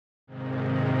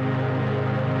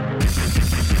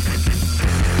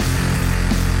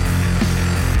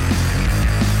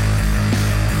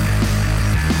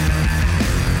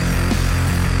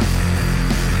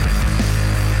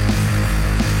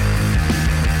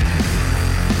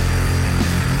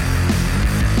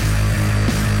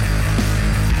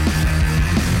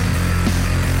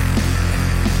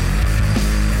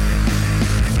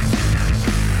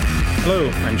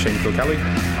I'm Shane Kilkelly.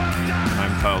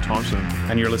 I'm Kyle Thompson.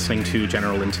 And you're listening to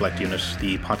General Intellect Unit,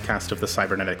 the podcast of the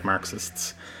Cybernetic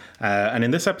Marxists. And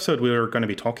in this episode, we're going to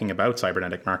be talking about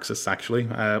cybernetic Marxists, actually.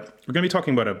 We're going to be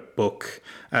talking about a book.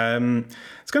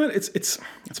 It's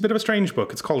a bit of a strange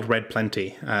book. It's called Red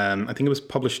Plenty. I think it was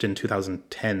published in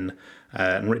 2010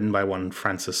 and written by one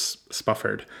Francis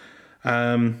Spufford.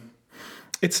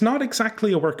 It's not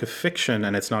exactly a work of fiction,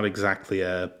 and it's not exactly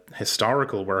a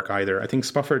historical work either. I think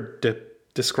Spufford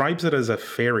describes it as a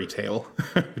fairy tale,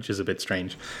 which is a bit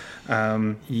strange.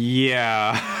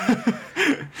 Yeah.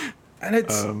 And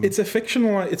it's a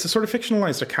sort of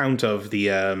fictionalized account of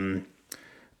the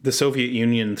Soviet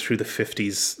Union through the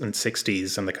 50s and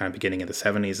 60s and the kind of beginning of the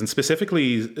 70s, and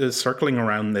specifically circling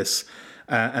around this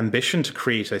ambition to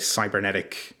create a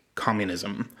cybernetic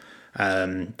communism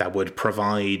that would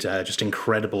provide just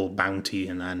incredible bounty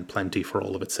and plenty for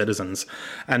all of its citizens,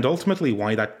 and ultimately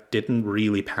why that didn't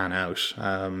really pan out.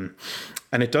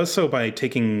 And it does so by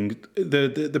taking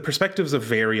the perspectives of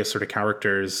various sort of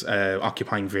characters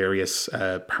occupying various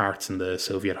parts in the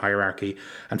Soviet hierarchy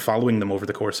and following them over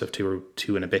the course of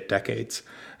two and a bit decades.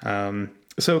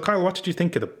 So, Kyle, what did you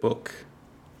think of the book?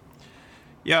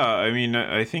 Yeah, I mean,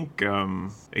 I think, I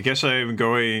guess I'm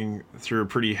going through a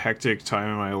pretty hectic time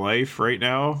in my life right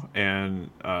now, and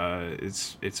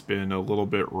it's been a little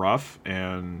bit rough,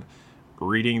 and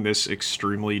reading this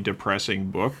extremely depressing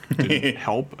book didn't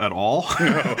help at all.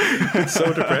 No, it's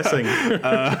so depressing.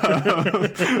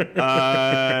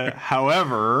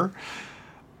 However,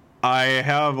 I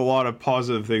have a lot of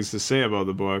positive things to say about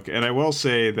the book, and I will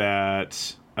say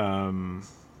that, I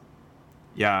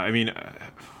mean,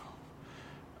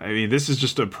 this is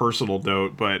just a personal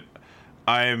note, but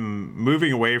I'm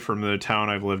moving away from the town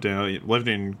I've lived in. I lived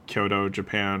in Kyoto,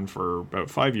 Japan for about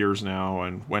 5 years now,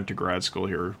 and went to grad school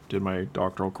here, did my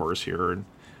doctoral course here, and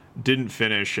didn't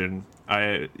finish. And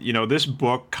this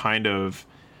book kind of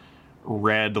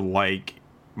read like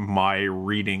my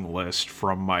reading list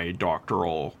from my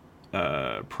doctoral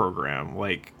program.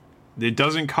 Like, it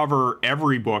doesn't cover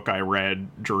every book I read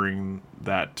during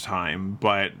that time,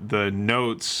 but the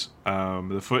notes,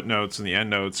 the footnotes and the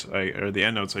endnotes, the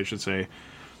endnotes, I should say,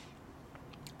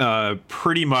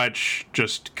 pretty much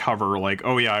just cover like,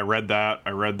 oh yeah, I read that.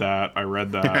 I read that. I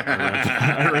read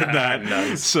that.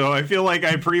 Nice. So I feel like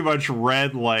I pretty much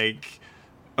read like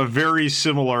a very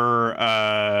similar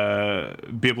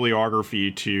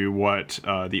bibliography to what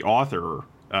the author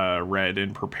read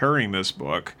in preparing this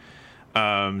book.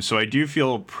 So I do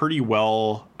feel pretty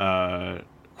well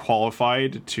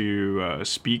qualified to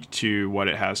speak to what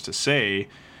it has to say,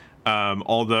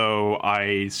 although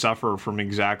I suffer from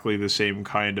exactly the same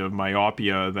kind of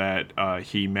myopia that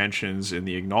he mentions in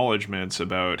the acknowledgments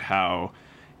about how,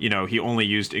 he only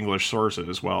used English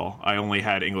sources. Well, I only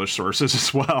had English sources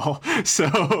as well. So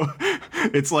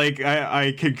it's like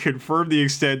I can confirm the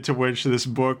extent to which this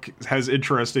book has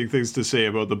interesting things to say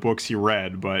about the books he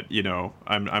read, but,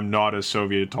 I'm not a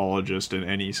Sovietologist in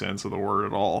any sense of the word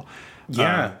at all.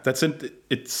 Yeah, that's it.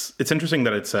 It's interesting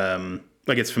that it's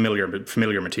it's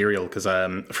familiar material, because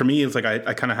for me it's like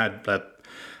I kind of had a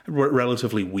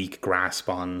relatively weak grasp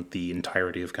on the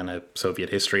entirety of kind of Soviet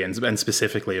history and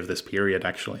specifically of this period.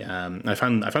 Actually, I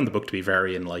found the book to be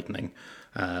very enlightening.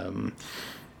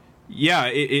 Yeah,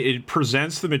 it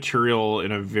presents the material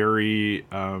in a very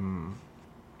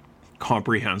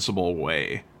comprehensible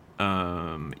way.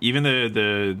 Even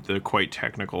the quite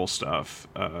technical stuff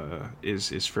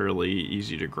is fairly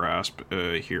easy to grasp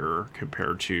here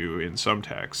compared to in some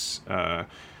texts.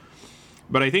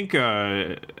 But I think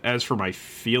as for my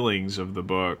feelings of the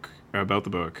book, about the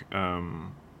book,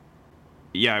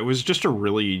 it was just a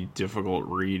really difficult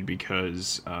read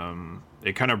because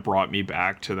it kind of brought me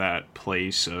back to that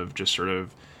place of just sort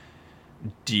of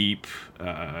deep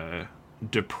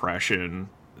depression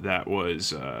that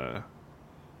was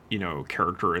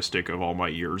characteristic of all my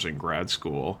years in grad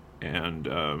school. And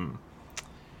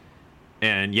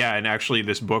actually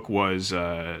this book was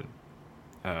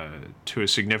to a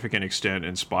significant extent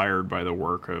inspired by the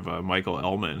work of Michael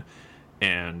Ellman,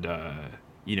 and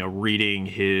reading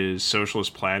his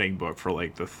socialist planning book for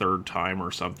like the third time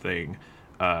or something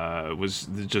was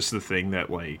just the thing that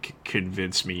like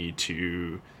convinced me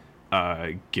to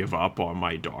give up on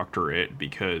my doctorate,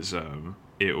 because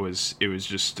it was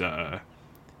just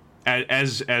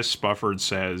as Spufford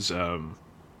says,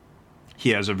 he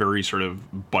has a very sort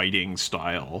of biting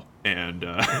style, and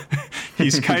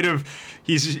he's kind of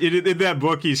in that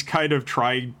book he's kind of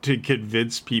trying to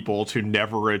convince people to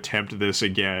never attempt this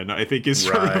again, I think, is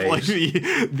sort of like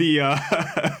the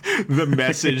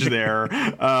message there,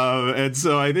 and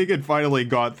so I think it finally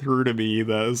got through to me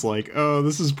that it's like, oh,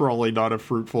 this is probably not a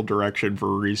fruitful direction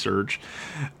for research.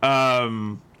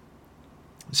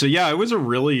 So yeah, it was a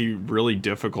really, really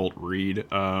difficult read.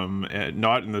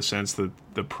 Not in the sense that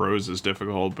the prose is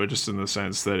difficult, but just in the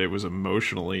sense that it was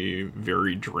emotionally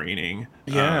very draining.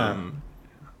 Yeah,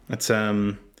 it's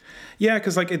yeah,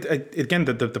 because like again,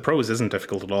 the prose isn't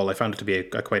difficult at all. I found it to be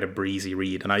quite a breezy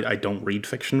read, and I don't read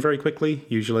fiction very quickly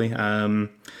usually. I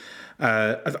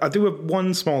do have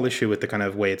one small issue with the kind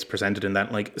of way it's presented, in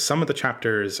that like some of the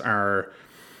chapters are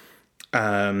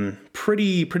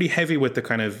pretty heavy with the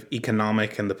kind of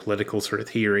economic and the political sort of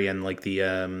theory and like the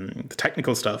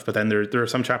technical stuff. But then there are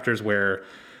some chapters where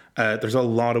there's a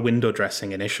lot of window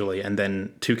dressing initially, and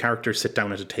then two characters sit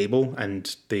down at a table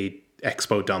and they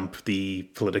expo dump the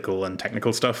political and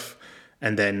technical stuff,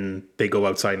 and then they go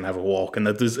outside and have a walk, and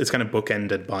it's kind of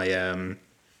bookended by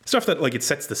stuff that like it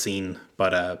sets the scene,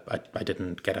 but I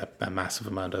didn't get a massive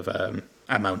amount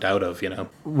out of, you know.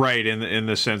 Right, in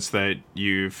the sense that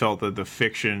you felt that the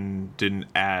fiction didn't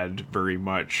add very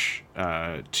much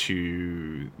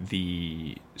to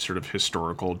the sort of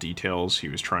historical details he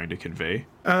was trying to convey.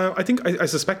 I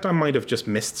suspect I might have just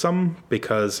missed some,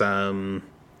 because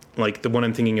like the one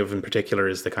I'm thinking of in particular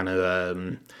is the kind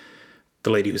of the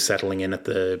lady who's settling in at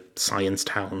the science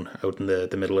town out in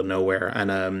the middle of nowhere,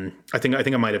 and I think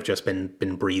I might have just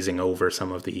been breezing over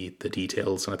some of the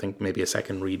details, and I think maybe a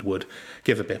second read would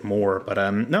give a bit more. But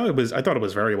no, I thought it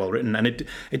was very well written, and it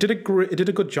did a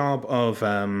good job of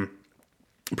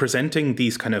presenting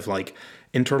these kind of like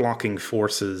interlocking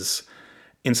forces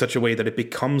in such a way that it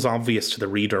becomes obvious to the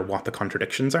reader what the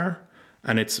contradictions are,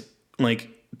 and it's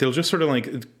like, they'll just sort of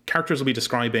like, characters will be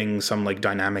describing some like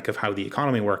dynamic of how the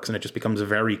economy works, and it just becomes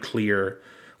very clear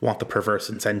what the perverse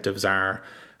incentives are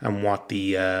and what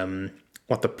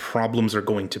the problems are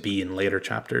going to be in later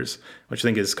chapters, which I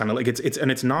think is kind of like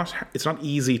it's not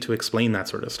easy to explain that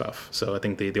sort of stuff. So I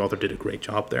think the author did a great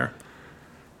job there.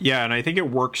 Yeah, and I think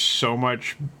it works so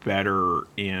much better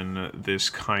in this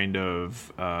kind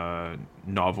of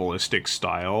novelistic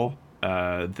style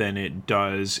than it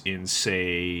does in,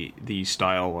 say, the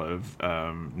style of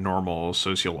normal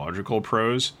sociological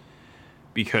prose,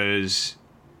 because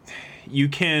you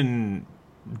can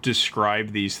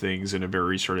describe these things in a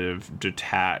very sort of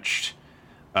detached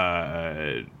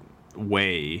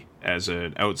way as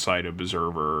an outside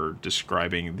observer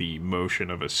describing the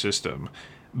motion of a system.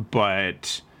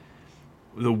 But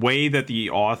the way that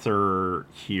the author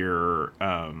here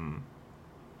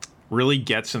really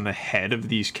gets in the head of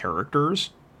these characters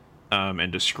and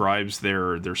describes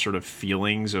their sort of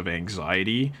feelings of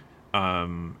anxiety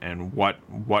and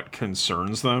what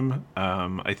concerns them,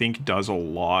 I think does a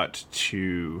lot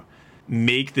to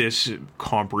make this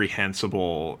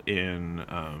comprehensible in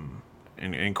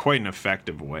quite an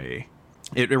effective way.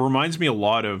 It reminds me a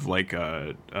lot of like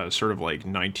a sort of like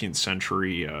 19th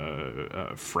century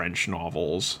French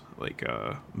novels, like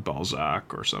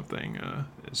Balzac or something.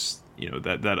 Is, you know,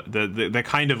 that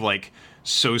kind of like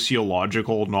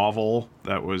sociological novel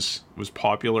that was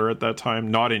popular at that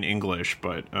time, not in English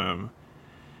but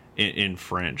in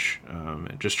French,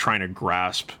 just trying to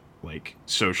grasp like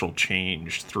social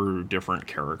change through different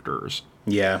characters.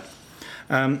 Yeah,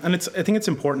 and I think it's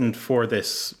important for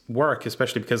this work,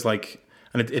 especially because like.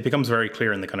 And it becomes very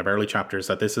clear in the kind of early chapters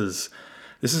that this is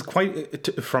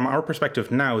quite, from our perspective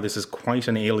now, this is quite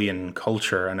an alien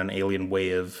culture and an alien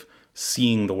way of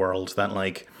seeing the world. That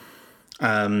like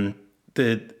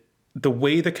the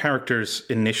way the characters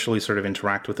initially sort of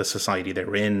interact with the society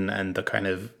they're in and the kind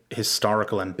of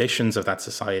historical ambitions of that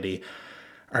society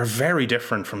are very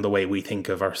different from the way we think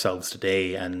of ourselves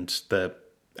today and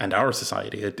our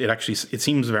society. It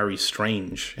seems very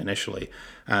strange initially,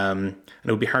 and it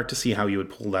would be hard to see how you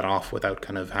would pull that off without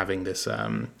kind of having this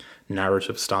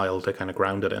narrative style to kind of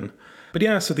ground it in. But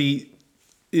yeah, so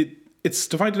it's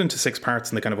divided into 6 parts,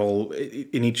 and they kind of all,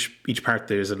 in each part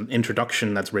there's an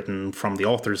introduction that's written from the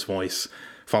author's voice,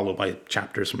 followed by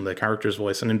chapters from the character's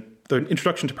voice. And in the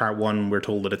introduction to part 1, we're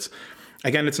told that it's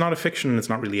not a fiction, it's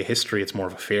not really a history, it's more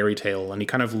of a fairy tale, and he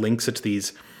kind of links it to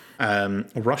these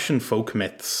Russian folk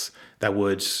myths that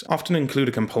would often include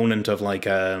a component of like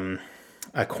a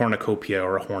cornucopia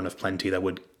or a horn of plenty that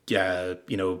would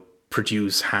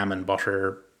produce ham and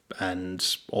butter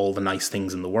and all the nice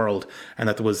things in the world, and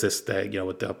that there was this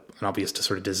with an obvious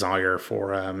sort of desire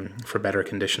for better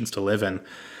conditions to live in,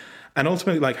 and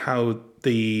ultimately like how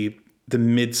the the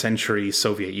mid-century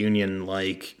Soviet Union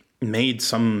like made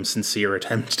some sincere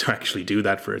attempt to actually do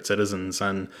that for its citizens,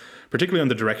 and particularly on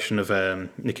the direction of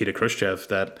Nikita Khrushchev,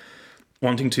 that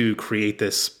wanting to create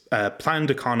this planned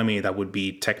economy that would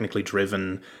be technically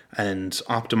driven and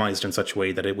optimized in such a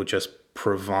way that it would just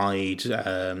provide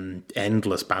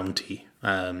endless bounty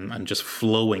and just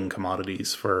flowing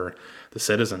commodities for the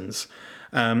citizens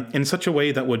in such a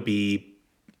way that would be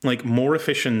like more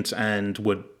efficient and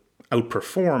would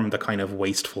outperform the kind of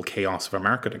wasteful chaos of a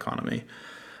market economy.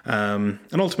 And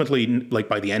ultimately, like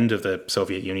by the end of the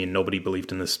Soviet Union, nobody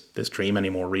believed in this dream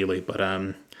anymore, really.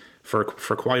 But for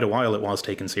quite a while, it was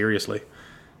taken seriously.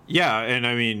 Yeah, and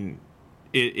I mean,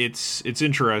 it's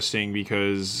interesting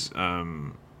because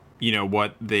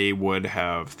what they would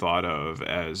have thought of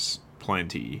as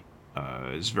plenty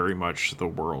is very much the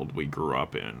world we grew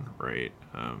up in, right?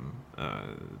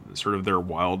 Sort of their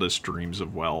wildest dreams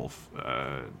of wealth.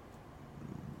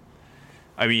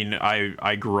 I mean,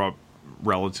 I grew up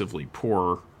relatively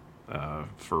poor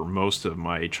for most of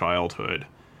my childhood,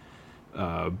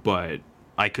 but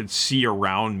I could see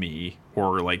around me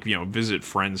or visit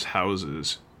friends'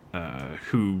 houses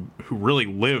who really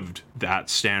lived that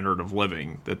standard of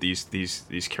living that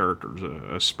these characters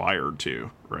aspired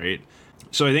to, right?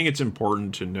 So I think it's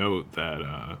important to note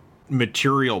that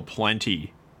material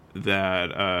plenty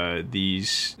that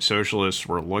these socialists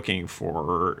were looking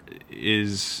for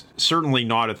is certainly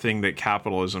not a thing that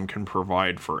capitalism can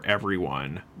provide for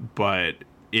everyone, but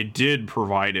it did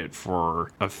provide it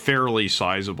for a fairly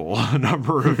sizable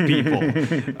number of people.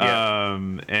 Yeah.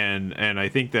 And I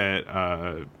think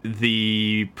that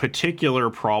the particular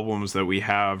problems that we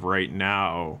have right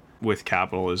now with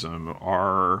capitalism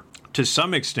are, to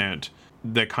some extent,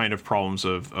 the kind of problems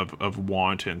of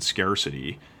want and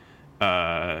scarcity.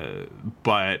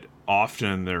 But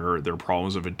often they're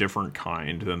problems of a different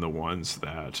kind than the ones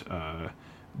that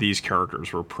these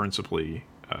characters were principally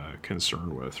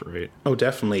concerned with, right? Oh,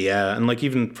 definitely, yeah. And like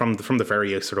even from the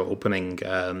very sort of opening,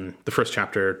 the first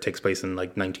chapter takes place in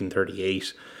like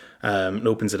 1938. It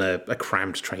opens in a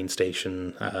cramped train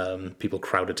station, people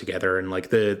crowded together, and like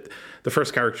the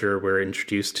first character we're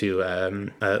introduced to,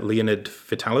 Leonid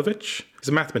Vitalovich. He's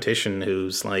a mathematician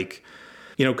who's like,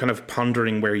 kind of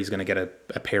pondering where he's going to get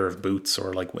a pair of boots,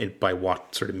 or like by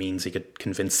what sort of means he could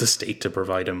convince the state to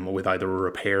provide him with either a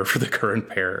repair for the current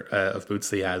pair of boots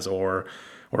that he has, or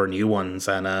new ones.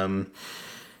 And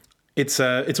it's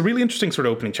a really interesting sort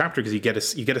of opening chapter because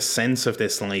you get a sense of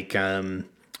this like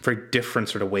very different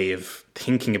sort of way of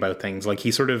thinking about things. Like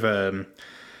he sort of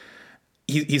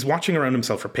he's watching around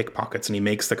himself for pickpockets, and he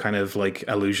makes the kind of like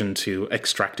allusion to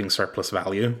extracting surplus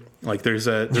value. Like there's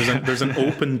an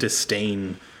open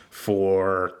disdain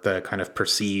for the kind of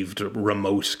perceived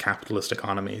remote capitalist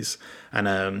economies, and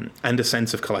a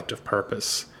sense of collective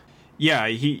purpose. Yeah,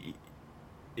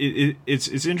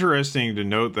 it's interesting to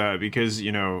note that because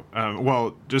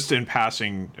just in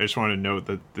passing, I just want to note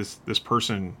that this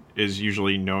person is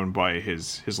usually known by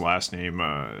his last name,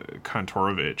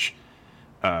 Kantorovich.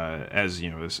 As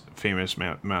this famous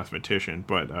mathematician,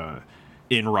 but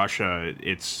in Russia,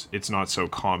 it's not so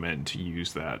common to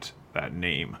use that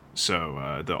name.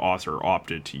 So the author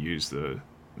opted to use the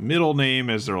middle name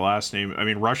as their last name. I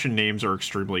mean, Russian names are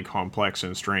extremely complex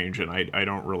and strange, and I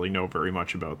don't really know very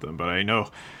much about them, but I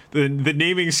know the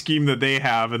naming scheme that they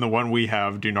have and the one we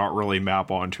have do not really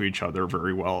map onto each other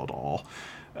very well at all.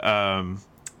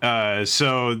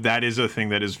 So that is a thing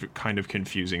that is kind of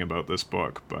confusing about this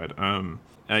book,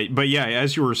 but yeah,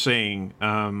 as you were saying,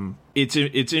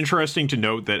 it's interesting to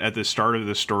note that at the start of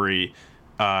the story,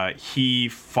 he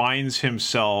finds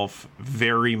himself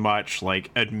very much like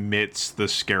admits the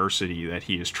scarcity that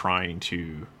he is trying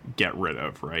to get rid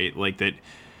of, right? Like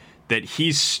that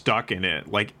he's stuck in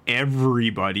it. Like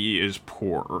everybody is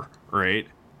poor, right?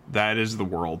 That is the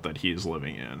world that he is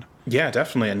living in. Yeah,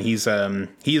 definitely. And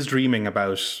he is dreaming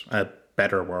about a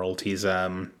better world. He has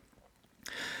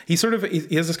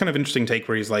this kind of interesting take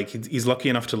where he's like, he's lucky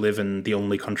enough to live in the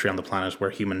only country on the planet where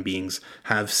human beings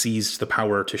have seized the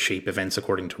power to shape events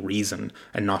according to reason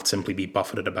and not simply be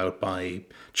buffeted about by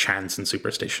chance and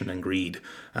superstition and greed.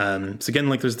 So again,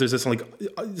 like there's this like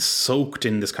soaked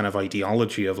in this kind of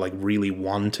ideology of like really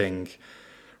wanting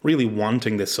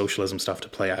this socialism stuff to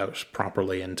play out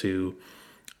properly and to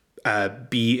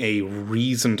be a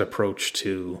reasoned approach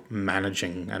to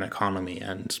managing an economy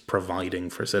and providing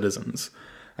for citizens.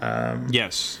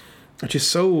 Yes, which is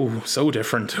so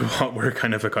different to what we're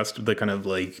kind of accustomed to, the kind of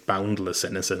like boundless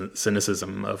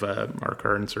cynicism of our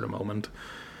current sort of moment.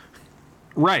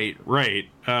 Right.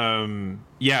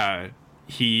 Yeah,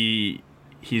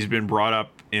 he's been brought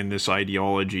up in this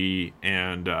ideology,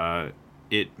 and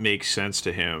it makes sense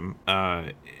to him,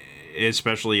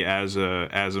 especially as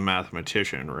a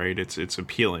mathematician, right? It's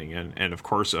appealing, and of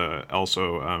course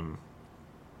also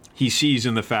he sees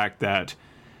in the fact that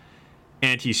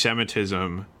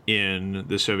anti-Semitism in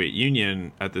the Soviet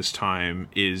Union at this time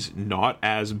is not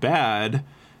as bad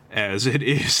as it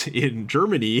is in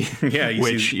Germany. Yeah,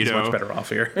 he's much better off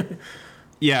here.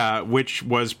 Yeah, which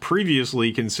was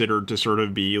previously considered to sort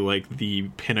of be like the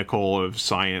pinnacle of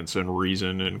science and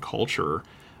reason and culture.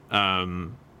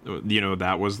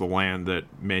 That was the land that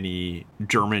many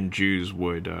German Jews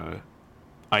would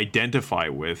identify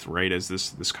with, right, as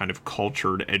this kind of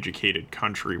cultured, educated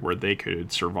country where they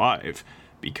could survive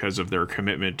because of their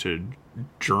commitment to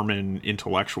German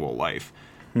intellectual life.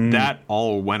 That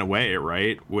all went away,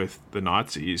 right, with the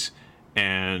Nazis,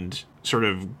 and sort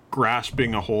of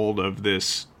grasping a hold of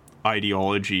this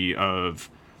ideology of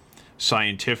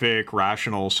scientific,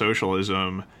 rational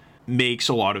socialism makes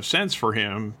a lot of sense for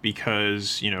him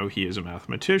because, he is a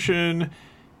mathematician,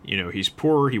 he's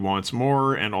poor, he wants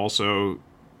more, and also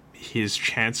his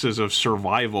chances of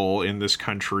survival in this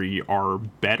country are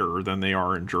better than they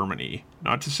are in Germany.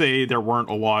 Not to say there weren't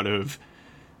a lot of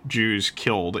Jews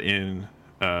killed in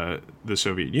the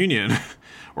Soviet Union,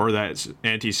 or that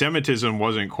anti-Semitism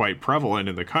wasn't quite prevalent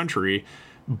in the country,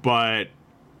 but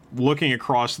looking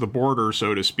across the border,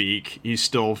 so to speak, he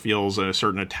still feels a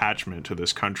certain attachment to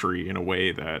this country in a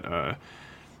way that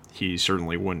he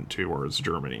certainly wouldn't towards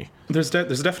Germany. There's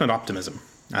a definite optimism.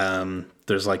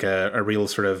 There's like a real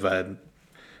sort of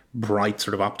bright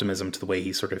sort of optimism to the way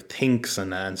he sort of thinks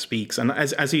and speaks. And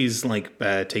as he's like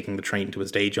taking the train to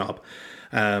his day job,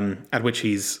 at which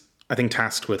he's, I think,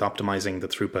 tasked with optimizing the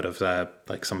throughput of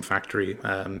like some factory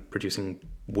producing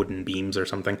wooden beams or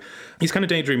something. He's kind of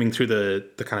daydreaming through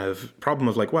the kind of problem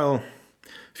of like, well,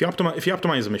 if you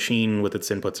optimize a machine with its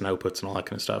inputs and outputs and all that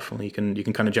kind of stuff, well, you can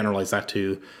kind of generalize that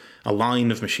to a line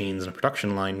of machines and a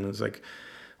production line. And it's like,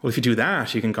 well, if you do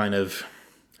that, you can kind of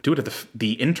do it at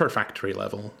the inter-factory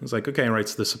level. It's like, okay, right,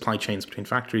 so the supply chains between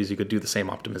factories, you could do the same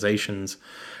optimizations.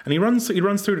 And he runs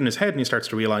through it in his head, and he starts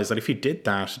to realize that if you did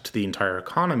that to the entire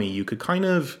economy, you could kind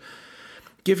of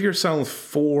give yourself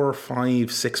 4, 5,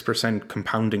 6%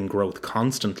 compounding growth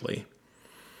constantly.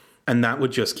 And that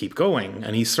would just keep going.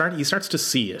 And he starts to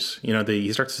see it.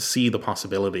 He starts to see the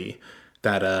possibility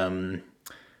that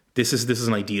this is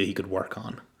an idea he could work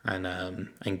on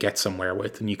and get somewhere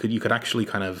with. And you could actually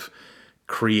kind of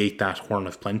create that horn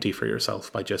of plenty for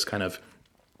yourself by just kind of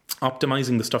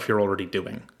optimizing the stuff you're already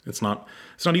doing. It's not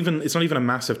even a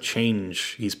massive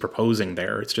change he's proposing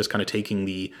there. It's just kind of taking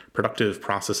the productive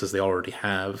processes they already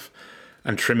have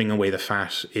and trimming away the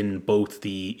fat in both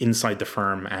the inside the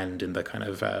firm and in the kind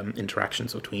of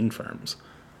interactions between firms.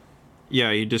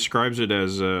 Yeah, he describes it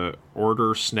as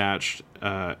order snatched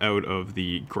out of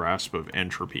the grasp of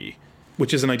entropy,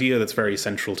 which is an idea that's very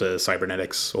central to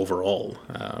cybernetics overall.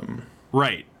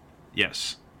 Right.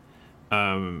 Yes.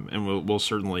 And we'll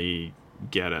certainly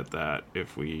get at that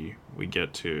if we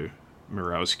get to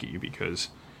Mirowski, because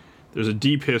there's a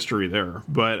deep history there.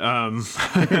 But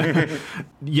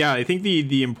yeah, I think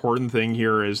the important thing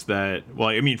here is that, well,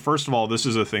 I mean, first of all, this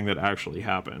is a thing that actually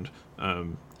happened.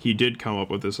 He did come up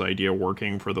with this idea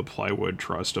working for the Plywood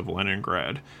Trust of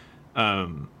Leningrad.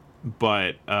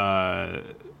 But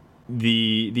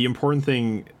the important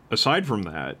thing aside from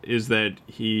that is that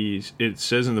it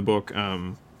says in the book,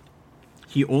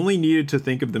 he only needed to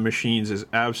think of the machines as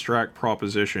abstract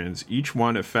propositions, each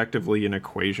one effectively an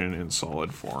equation in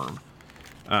solid form.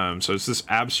 So it's this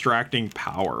abstracting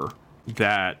power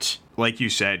that, like you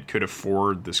said, could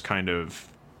afford this kind of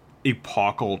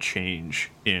epochal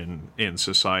change in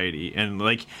society. And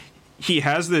like, he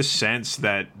has this sense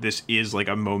that this is like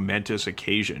a momentous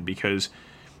occasion, because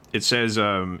it says,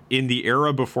 in the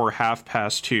era before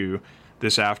 2:30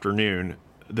 this afternoon,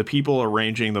 the people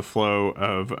arranging the flow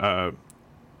of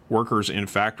workers in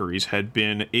factories had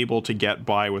been able to get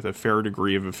by with a fair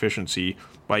degree of efficiency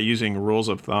by using rules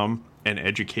of thumb and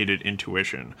educated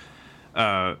intuition.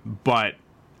 But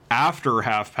after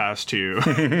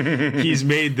 2:30, he's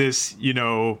made this,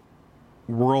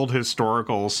 world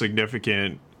historical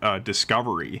significant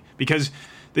discovery, because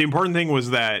the important thing was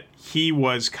that he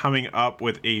was coming up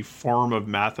with a form of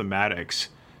mathematics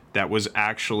that was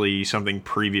actually something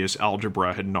previous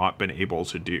algebra had not been able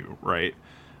to do, right?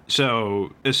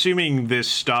 So assuming this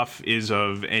stuff is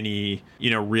of any,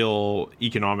 real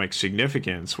economic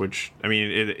significance, which, I mean,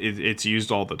 it's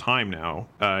used all the time now,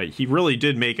 he really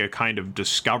did make a kind of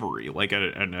discovery, like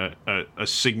a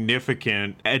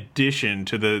significant addition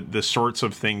to the sorts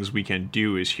of things we can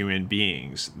do as human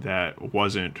beings that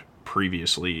wasn't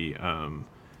previously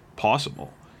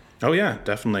possible. Oh yeah,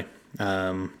 definitely.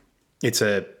 It's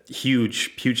a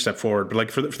huge step forward. But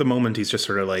like for the moment, he's just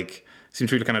sort of like seems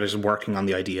to be kind of just working on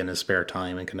the idea in his spare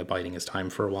time and kind of biding his time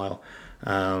for a while.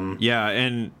 Yeah,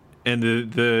 and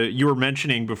the you were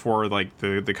mentioning before, like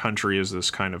the country is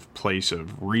this kind of place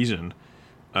of reason,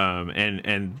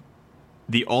 and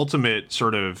the ultimate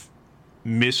sort of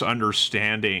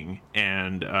misunderstanding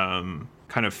and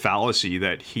kind of fallacy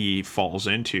that he falls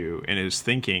into in his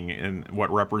thinking and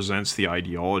what represents the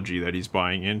ideology that he's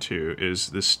buying into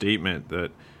is this statement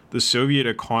that the Soviet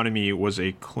economy was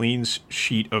a clean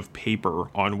sheet of paper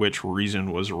on which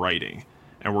reason was writing.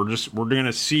 And we're going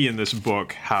to see in this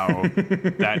book how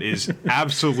that is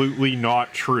absolutely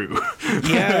not true.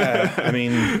 Yeah, I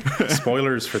mean,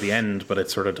 spoilers for the end, but it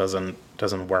sort of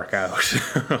doesn't work out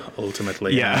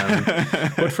ultimately. Yeah,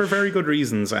 but for very good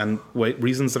reasons and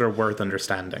reasons that are worth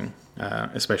understanding,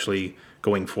 especially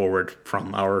going forward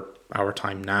from our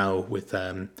time now with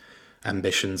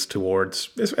ambitions towards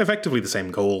effectively the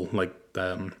same goal, like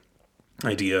the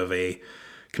idea of a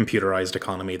computerized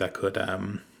economy that could.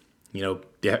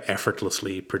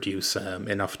 Effortlessly produce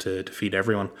enough to feed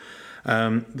everyone.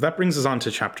 That brings us on to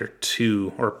chapter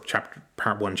 2, or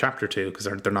part 1, chapter 2, because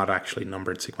they're not actually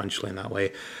numbered sequentially in that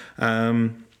way.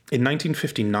 In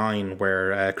 1959,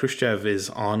 where Khrushchev is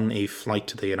on a flight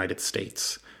to the United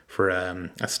States for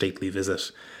a stately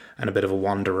visit and a bit of a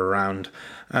wander around.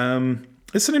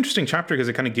 It's an interesting chapter because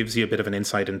it kind of gives you a bit of an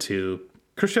insight into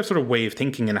Khrushchev's sort of way of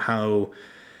thinking and how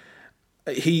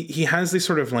he has this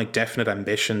sort of like definite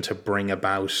ambition to bring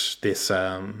about this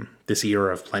this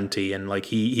era of plenty, and like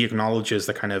he acknowledges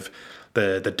the kind of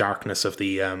the darkness of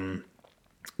the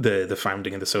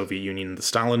founding of the Soviet Union, the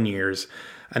Stalin years,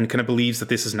 and kind of believes that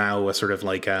this is now a sort of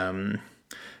like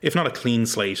if not a clean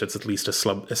slate, it's at least a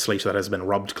slate that has been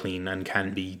rubbed clean and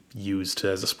can be used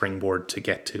as a springboard to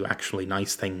get to actually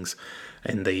nice things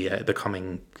in the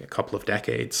coming couple of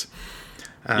decades.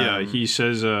 Yeah, he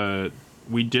says.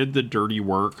 We did the dirty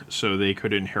work so they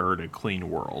could inherit a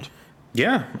clean world.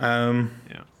 Yeah. And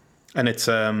it's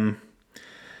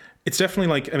definitely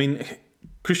like, I mean,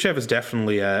 Khrushchev is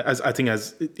definitely, as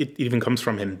it even comes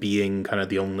from him being kind of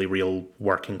the only real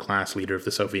working class leader of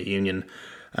the Soviet Union.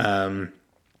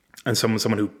 And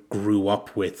someone who grew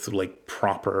up with like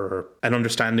proper an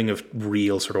understanding of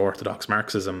real sort of orthodox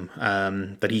Marxism,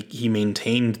 that he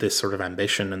maintained this sort of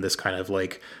ambition and this kind of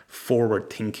like forward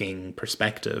thinking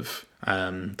perspective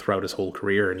throughout his whole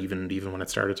career, and even when it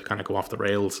started to kind of go off the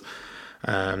rails,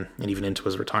 and even into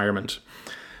his retirement.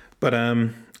 But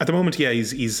at the moment, yeah,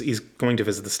 he's going to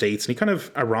visit the States, and he kind of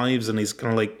arrives, and he's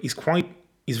kind of like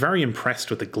he's very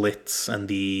impressed with the glitz and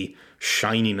the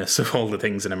shininess of all the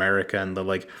things in America, and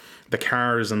the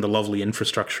cars and the lovely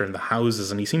infrastructure and the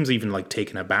houses, and he seems even like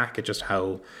taken aback at just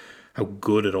how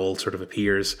good it all sort of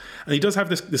appears. And he does have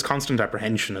this constant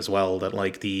apprehension as well that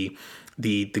like the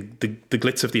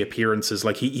glitz of the appearances,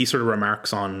 like he sort of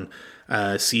remarks on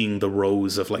seeing the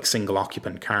rows of like single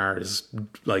occupant cars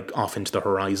like off into the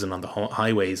horizon on the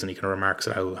highways, and he kind of remarks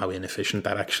at how inefficient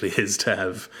that actually is to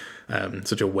have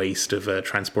such a waste of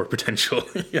transport potential.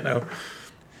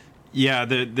 Yeah,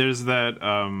 there's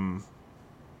that.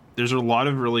 There's a lot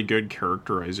of really good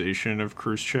characterization of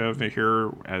Khrushchev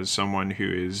here as someone who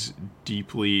is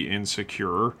deeply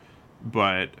insecure,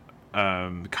 but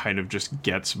kind of just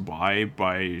gets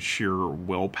by sheer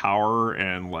willpower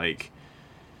and like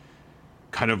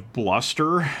kind of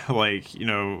bluster, like,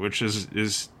 which is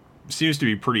seems to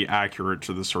be pretty accurate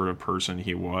to the sort of person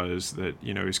he was. That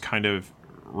he's kind of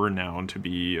renowned to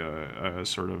be a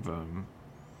sort of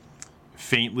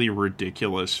faintly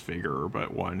ridiculous figure,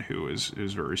 but one who is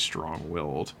very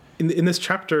strong-willed. In this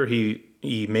chapter, he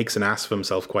makes an ass of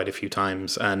himself quite a few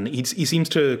times, and he seems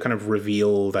to kind of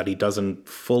reveal that he doesn't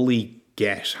fully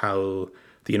get how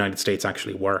the United States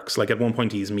actually works. Like at one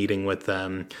point, he's meeting with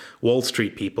Wall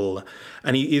Street people,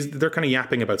 and they're kind of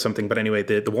yapping about something. But anyway,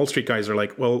 the Wall Street guys are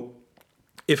like, well,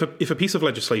 if a piece of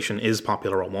legislation is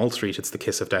popular on Wall Street, it's the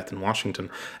kiss of death in Washington.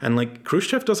 And like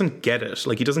Khrushchev doesn't get it.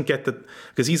 Like he doesn't get that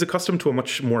because he's accustomed to a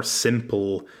much more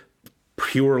simple,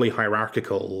 purely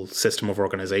hierarchical system of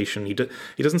organization. He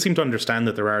doesn't seem to understand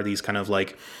that there are these kind of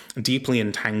like deeply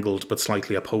entangled but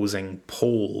slightly opposing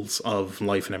poles of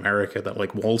life in America, that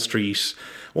like Wall Street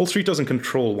doesn't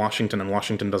control Washington, and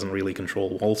Washington doesn't really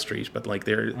control Wall Street. But like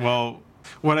well,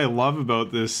 what I love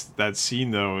about that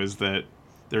scene though is that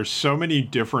there's so many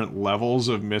different levels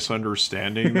of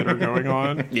misunderstanding that are going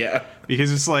on. Yeah.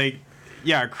 Because it's like,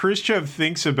 yeah, Khrushchev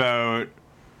thinks about,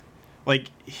 like,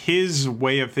 his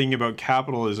way of thinking about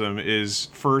capitalism is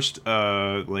first,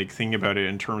 like, thinking about it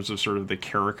in terms of sort of the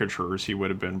caricatures he would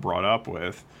have been brought up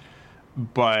with.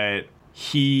 But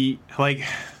he, like,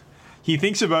 he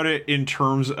thinks about it in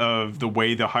terms of the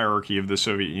way the hierarchy of the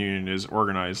Soviet Union is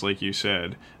organized, like you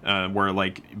said, where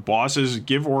like bosses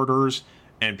give orders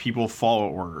and people follow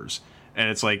orders. And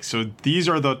it's like, so these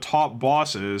are the top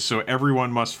bosses, so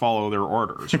everyone must follow their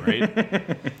orders, right?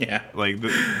 Yeah. Like,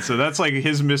 so that's like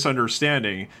his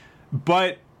misunderstanding.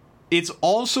 But it's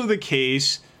also the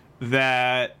case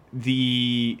that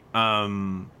the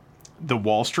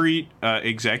Wall Street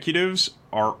executives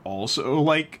are also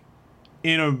like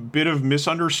in a bit of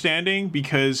misunderstanding,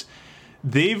 because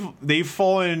they've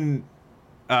fallen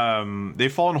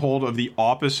hold of the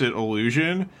opposite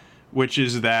illusion, which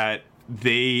is that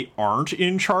they aren't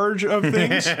in charge of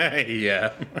things.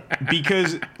 Yeah.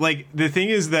 Because like the thing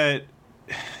is that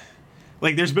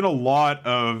like there's been a lot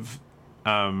of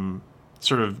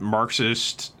sort of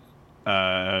Marxist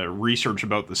research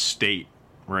about the state,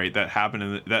 right? That happened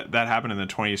in that happened in the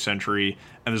 20th century,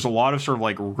 and there's a lot of sort of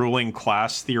like ruling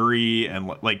class theory and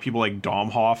like people like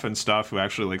Domhoff and stuff who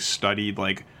actually like studied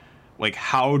like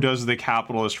how does the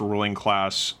capitalist ruling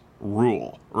class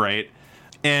rule, right?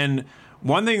 And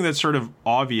one thing that's sort of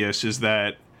obvious is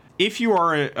that if you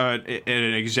are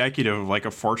an executive of like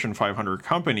a Fortune 500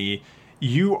 company,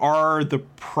 you are the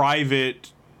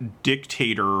private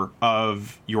dictator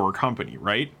of your company,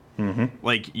 right? Mm-hmm.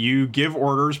 Like you give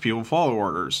orders, people follow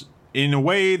orders in a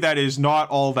way that is not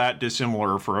all that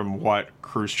dissimilar from what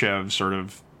Khrushchev sort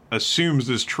of assumes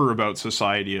is true about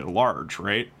society at large,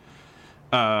 right?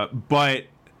 But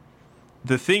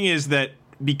the thing is that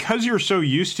because you're so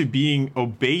used to being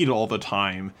obeyed all the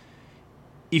time,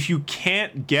 if you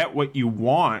can't get what you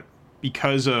want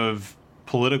because of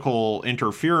political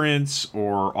interference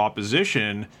or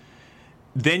opposition,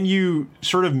 then you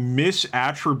sort of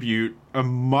misattribute a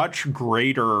much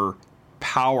greater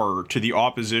power to the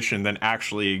opposition than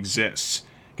actually exists.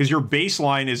 Because your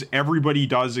baseline is everybody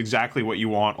does exactly what you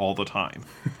want all the time,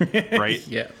 right?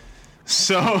 Yeah.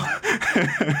 So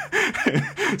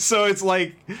it's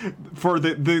like for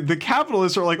the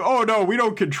capitalists are like, oh no, we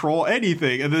don't control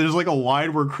anything. And then there's like a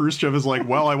line where Khrushchev is like,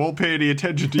 well, I won't pay any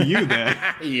attention to you then.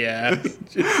 Yeah.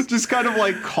 Just kind of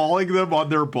like calling them on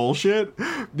their bullshit,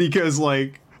 because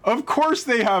like, of course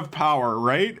they have power,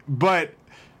 right? But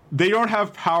they don't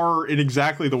have power in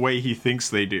exactly the way he thinks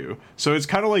they do. So it's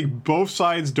kind of like both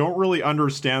sides don't really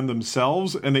understand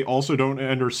themselves, and they also don't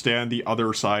understand the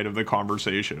other side of the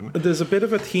conversation. There's a bit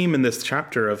of a theme in this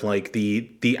chapter of like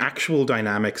the actual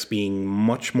dynamics being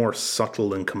much more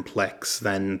subtle and complex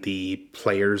than the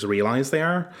players realize they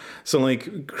are. So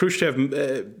like Khrushchev,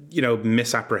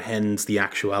 misapprehends the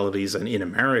actualities in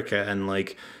America, and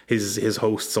like his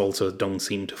hosts also don't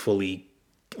seem to fully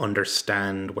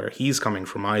understand where he's coming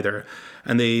from either,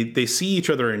 and they see each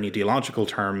other in ideological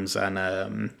terms. And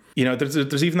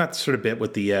there's even that sort of bit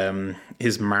with the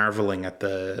his marveling at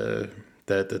the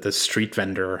street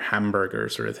vendor hamburger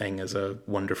sort of thing as a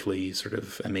wonderfully sort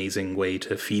of amazing way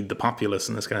to feed the populace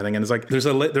and this kind of thing. And it's like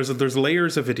there's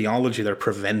layers of ideology that are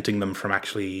preventing them from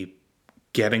actually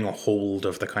getting a hold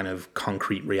of the kind of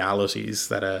concrete realities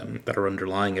that are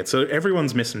underlying it. So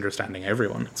everyone's misunderstanding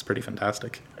everyone. It's pretty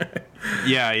fantastic.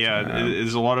 Yeah.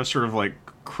 There's a lot of sort of like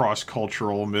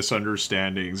cross-cultural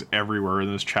misunderstandings everywhere in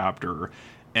this chapter.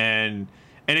 And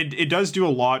it does do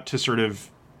a lot to sort of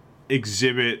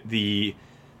exhibit the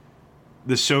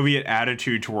Soviet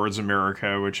attitude towards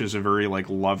America, which is a very like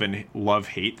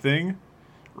love-hate thing,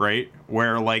 right?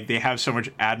 Where like they have so much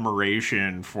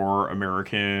admiration for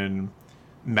American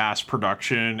mass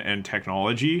production and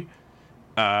technology,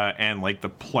 and like the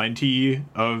plenty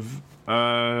of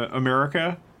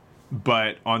America,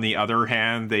 but on the other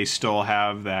hand they still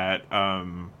have that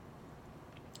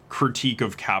critique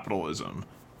of capitalism,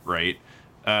 right?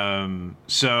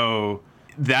 So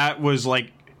that was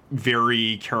like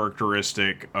very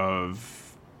characteristic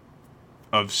of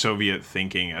Soviet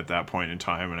thinking at that point in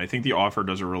time, and I think the author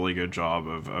does a really good job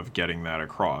of getting that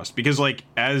across, because like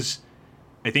as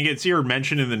I think it's either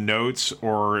mentioned in the notes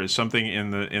or something in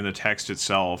the text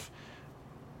itself,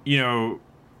 the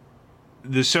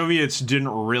Soviets didn't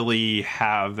really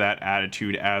have that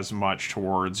attitude as much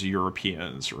towards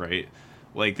Europeans, right?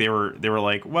 Like they were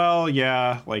like, well,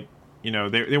 yeah, like,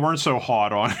 they weren't so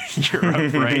hot on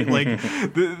Europe, right? Like,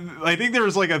 I think there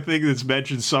was like a thing that's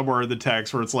mentioned somewhere in the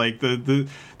text where it's like the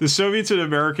Soviets and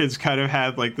Americans kind of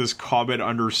had like this common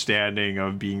understanding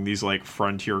of being these like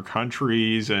frontier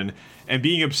countries and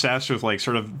being obsessed with like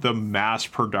sort of the mass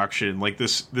production, like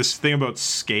this thing about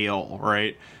scale,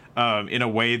 right? In a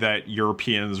way that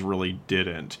Europeans really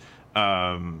didn't.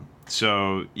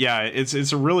 So yeah,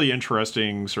 it's a really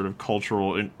interesting sort of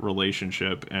cultural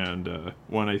relationship, and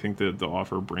one I think that the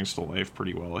author brings to life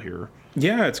pretty well here.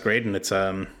 Yeah, it's great, and it's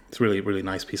really really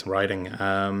nice piece of writing.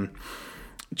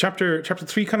 Chapter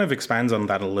 3 kind of expands on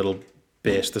that a little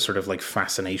bit, the sort of like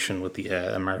fascination with the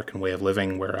American way of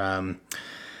living, where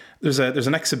there's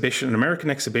an exhibition, an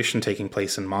American exhibition taking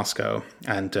place in Moscow,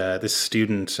 and this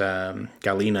student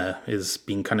Galina is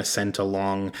being kind of sent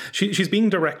along. She's being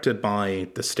directed by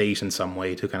the state in some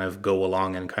way to kind of go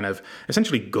along and kind of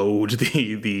essentially goad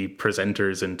the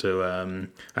presenters into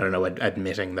I don't know,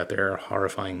 admitting that they're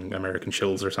horrifying American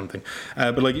shills or something.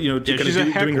 But like, you know, she's a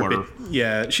heckler. doing her bit.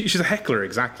 Yeah, she's a heckler,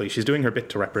 exactly. She's doing her bit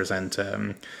to represent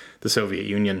the Soviet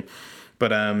Union.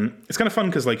 But it's kind of fun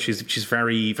because like she's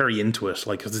very very into it.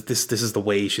 Like this is the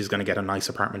way she's going to get a nice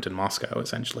apartment in Moscow.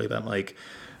 Essentially, that like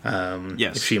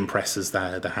yes, if she impresses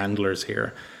the handlers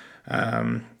here,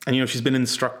 and you know she's been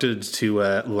instructed to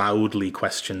loudly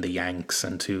question the Yanks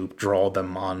and to draw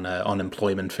them on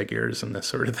unemployment figures and this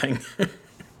sort of thing.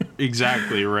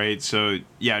 Exactly right. So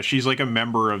yeah, she's like a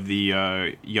member of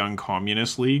the Young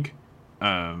Communist League,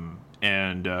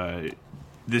 and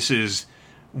this is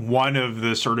one of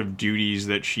the sort of duties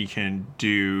that she can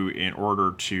do in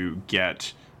order to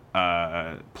get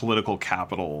political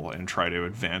capital and try to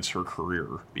advance her career,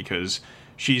 because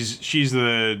she's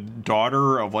the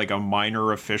daughter of like a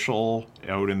minor official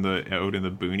out in the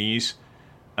boonies,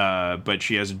 but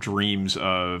she has dreams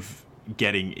of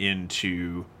getting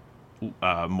into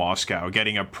Moscow,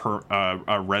 getting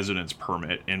a residence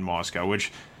permit in Moscow,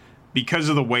 which, because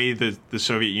of the way that the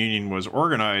Soviet Union was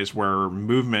organized, where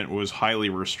movement was highly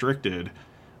restricted,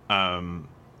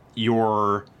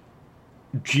 your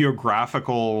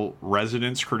geographical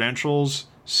residence credentials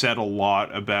said a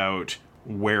lot about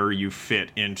where you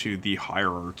fit into the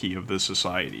hierarchy of the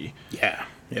society. Yeah,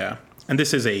 yeah. And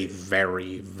this is a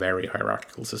very, very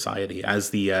hierarchical society,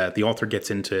 as the author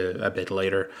gets into a bit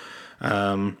later.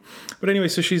 But anyway,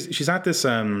 so she's at this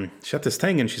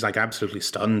thing, and she's like absolutely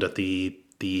stunned at the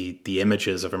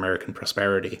images of American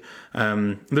prosperity.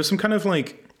 There's some kind of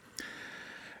like,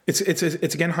 it's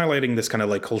again highlighting this kind of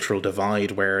like cultural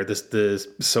divide where the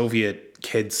Soviet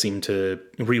kids seem to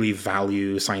really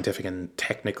value scientific and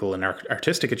technical and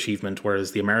artistic achievement,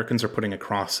 whereas the Americans are putting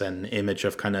across an image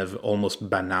of kind of almost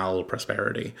banal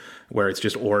prosperity, where it's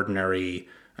just ordinary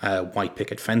white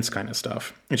picket fence kind of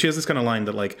stuff. And she has this kind of line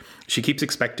that like she keeps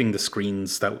expecting the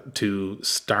screens to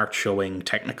start showing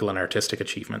technical and artistic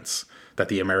achievements that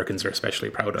the Americans are especially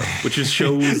proud of, which just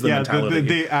shows the mentality.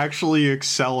 They actually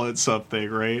excel at something,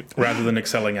 right? Rather than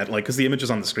excelling at like, because the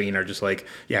images on the screen are just like,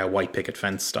 yeah, white picket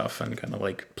fence stuff and kind of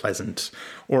like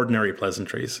ordinary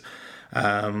pleasantries.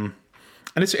 And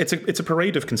it's a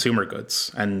parade of consumer goods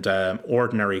and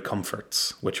ordinary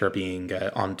comforts which are being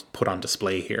put on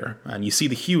display here, and you see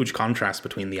the huge contrast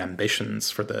between the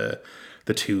ambitions for the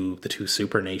two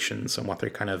super nations and what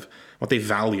they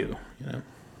value. You know.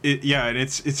 And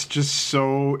it's just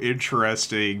so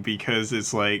interesting because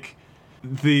it's like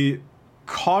the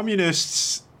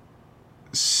communists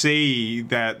say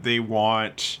that they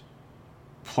want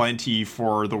plenty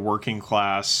for the working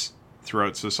class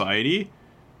throughout society,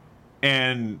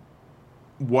 and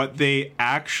what they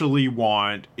actually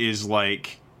want is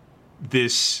like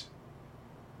this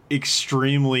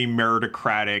extremely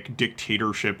meritocratic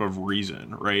dictatorship of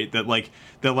reason, right? That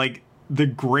the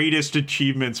greatest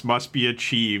achievements must be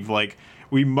achieved. Like,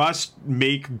 we must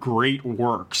make great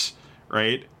works,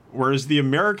 right? Whereas the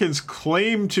Americans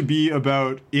claim to be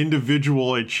about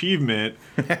individual achievement,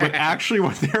 but actually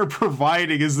what they're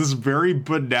providing is this very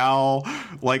banal,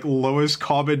 like, lowest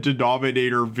common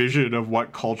denominator vision of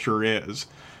what culture is.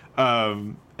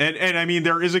 And I mean,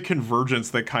 there is a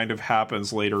convergence that kind of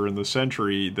happens later in the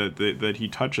century that he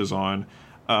touches on,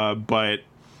 but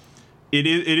it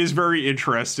is very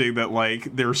interesting that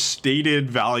like their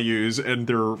stated values and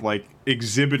their like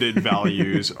exhibited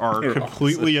values are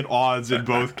completely at odds in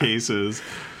both cases.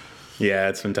 Yeah,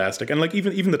 it's fantastic. And like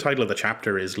even the title of the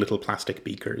chapter is Little Plastic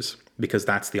Beakers, because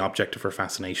that's the object of her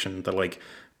fascination, the like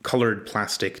colored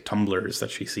plastic tumblers that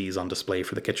she sees on display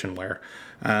for the kitchenware.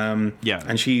 And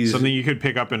she's something you could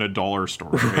pick up in a dollar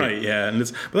store. Right, yeah. And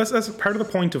that's part of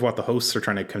the point of what the hosts are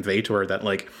trying to convey to her, that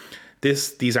like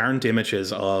these aren't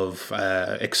images of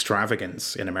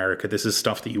extravagance in America. This is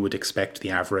stuff that you would expect the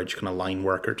average kind of line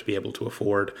worker to be able to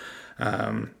afford.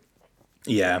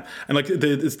 Yeah, and like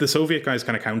the Soviet guys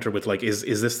kind of counter with like, is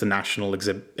this the national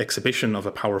exhibition of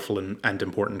a powerful and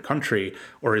important country,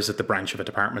 or is it the branch of a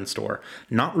department store?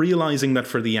 Not realizing that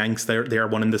for the Yanks, they are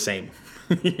one and the same.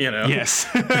 You know. Yes.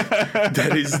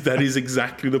 that is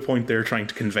exactly the point they're trying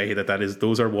to convey.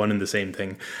 Those are one and the same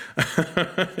thing.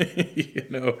 You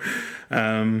know,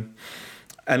 and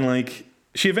like.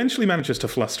 She eventually manages to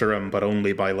fluster him, but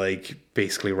only by like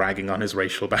basically ragging on his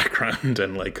racial background,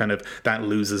 and like kind of that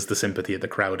loses the sympathy of the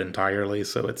crowd entirely.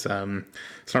 So it's not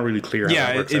really clear. How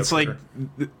that works it's out like for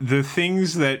the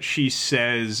things that she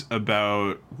says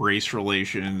about race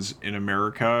relations in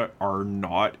America are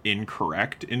not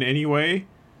incorrect in any way,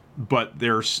 but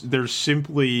they're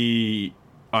simply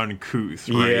uncouth,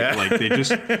 right? Yeah. Like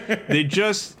they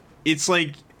just it's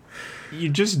like. You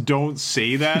just don't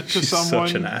say that to She's someone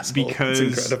such an asshole. because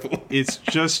It's incredible. It's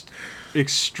just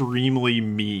extremely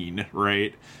mean,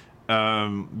 right?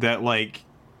 That like,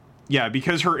 yeah,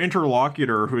 because her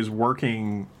interlocutor who is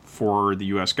working for the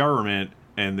U.S. government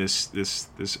and this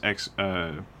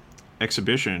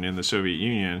exhibition in the Soviet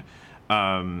Union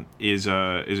is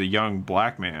a young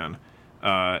black man,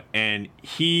 and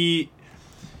he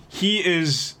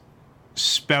is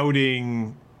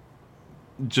spouting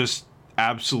just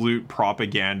absolute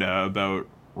propaganda about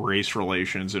race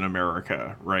relations in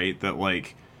America, right? That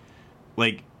like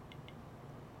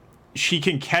she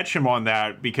can catch him on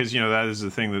that because, you know, that is the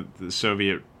thing that the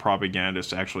Soviet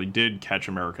propagandists actually did catch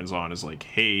Americans on, is like,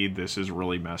 hey, this is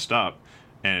really messed up.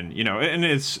 And, you know, and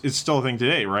it's still a thing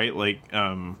today, right? Like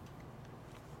Radio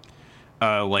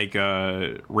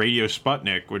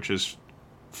Sputnik, which is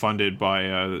funded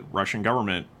by Russian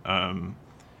government,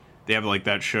 they have like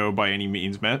that show by any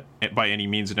means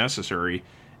necessary,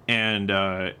 and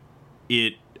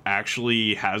it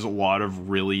actually has a lot of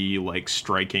really like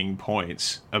striking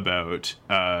points about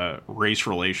race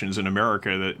relations in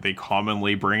America that they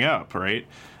commonly bring up, right?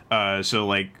 So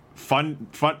like fun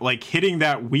like hitting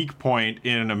that weak point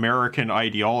in American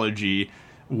ideology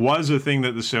was a thing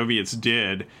that the Soviets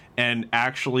did and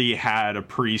actually had a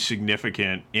pretty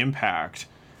significant impact,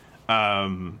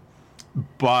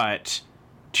 but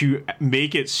to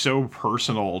make it so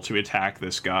personal to attack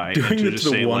this guy, doing and to it just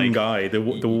to say the one like, guy,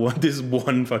 this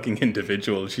one fucking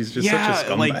individual. She's just such a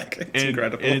scumbag. Like, it's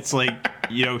incredible. And it's like,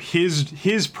 you know,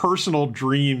 his personal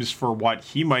dreams for what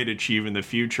he might achieve in the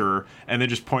future, and then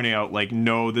just pointing out like,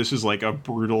 no, this is like a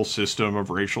brutal system of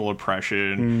racial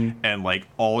oppression, and like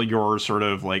all your sort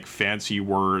of like fancy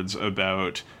words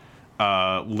about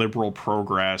liberal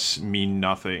progress mean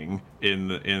nothing in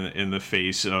the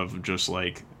face of just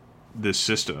like this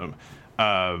system.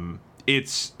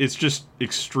 It's just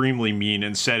extremely mean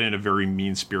and said in a very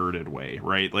mean-spirited way,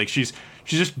 right? Like she's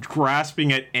just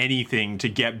grasping at anything to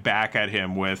get back at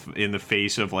him with, in the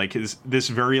face of like this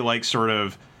very like sort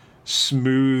of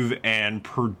smooth and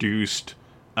produced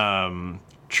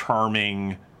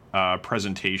charming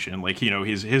presentation. Like, you know,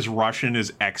 his Russian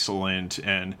is excellent,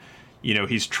 and you know,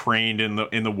 he's trained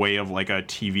in the way of like a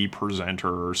TV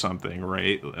presenter or something,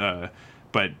 right?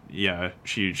 But yeah,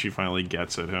 she finally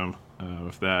gets at him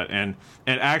with that, and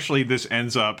actually this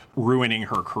ends up ruining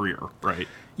her career, right?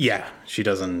 Yeah, she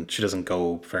doesn't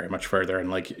go very much further,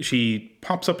 and like she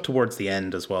pops up towards the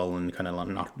end as well in kind of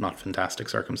not fantastic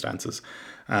circumstances.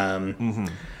 But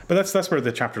that's where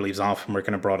the chapter leaves off, and we're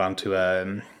kind of brought on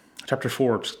to chapter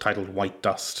 4, titled White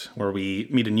Dust, where we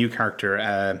meet a new character,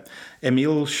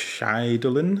 Emil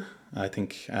Scheidolin, I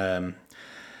think.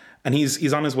 And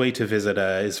he's on his way to visit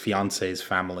his fiance's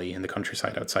family in the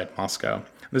countryside outside Moscow.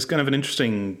 There's kind of an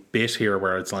interesting bit here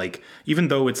where it's like, even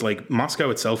though it's like Moscow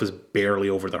itself is barely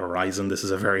over the horizon, this is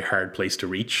a very hard place to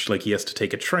reach. Like, he has to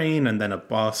take a train and then a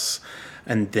bus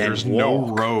and then There's walk.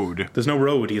 no road. There's no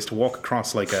road. He has to walk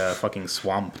across like a fucking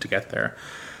swamp to get there.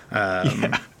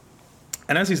 And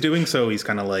as he's doing so, he's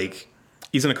kind of like,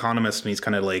 he's an economist, and he's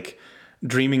kind of like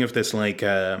dreaming of this like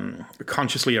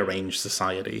consciously arranged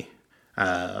society.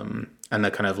 And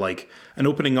that kind of like an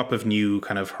opening up of new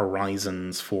kind of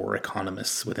horizons for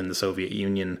economists within the Soviet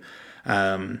Union.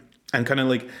 And kind of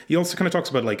like, he also kind of talks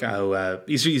about like how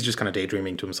he's just kind of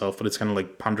daydreaming to himself, but it's kind of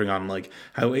like pondering on like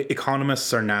how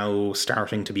economists are now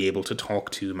starting to be able to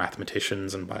talk to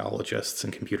mathematicians and biologists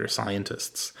and computer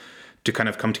scientists to kind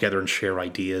of come together and share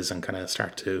ideas and kind of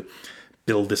start to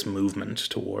build this movement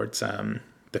towards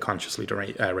the consciously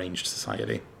arranged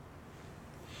society.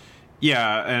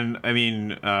 Yeah, and I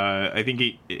mean, I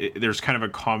think there's kind of a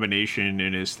combination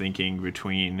in his thinking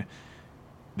between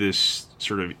this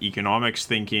sort of economics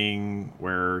thinking,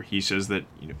 where he says that,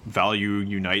 you know, value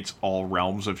unites all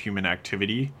realms of human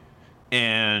activity,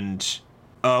 and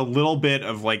a little bit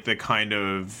of like the kind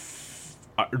of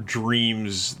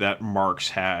dreams that Marx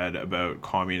had about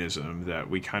communism that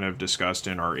we kind of discussed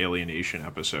in our alienation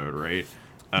episode, right?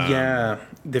 Yeah,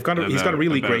 he's got a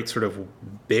really great sort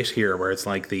of bit here where it's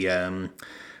like the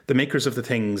makers of the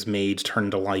things made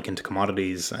turned alike into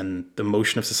commodities, and the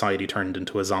motion of society turned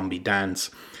into a zombie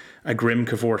dance, a grim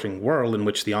cavorting whirl in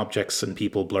which the objects and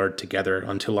people blurred together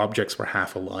until objects were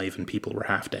half alive and people were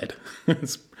half dead.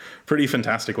 It's a pretty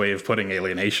fantastic way of putting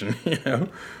alienation, you know?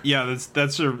 Yeah,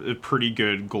 that's a pretty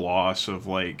good gloss of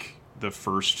like the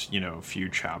first, few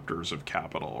chapters of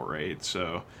Capital, right?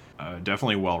 So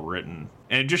definitely well written.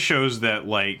 And it just shows that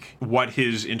like what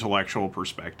his intellectual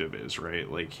perspective is,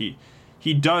 right? Like he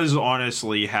does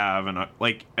honestly have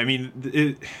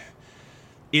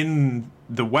in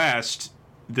the West,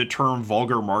 the term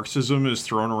vulgar Marxism is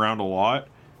thrown around a lot,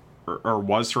 or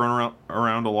was thrown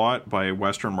around a lot by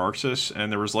Western Marxists,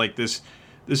 and there was like this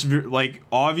like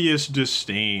obvious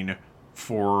disdain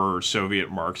for Soviet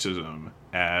Marxism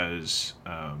as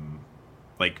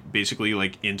like basically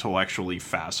like intellectually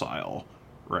facile,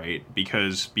 right?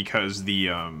 Because the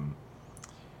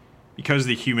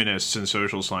humanists and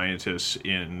social scientists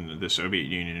in the Soviet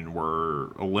Union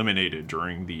were eliminated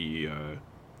during the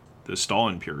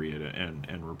Stalin period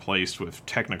and replaced with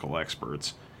technical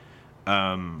experts,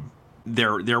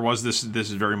 there was this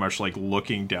very much like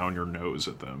looking down your nose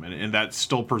at them, and that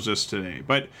still persists today.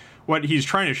 But what he's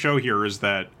trying to show here is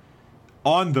that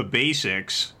on the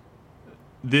basics,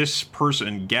 this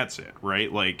person gets it,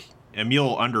 right? Like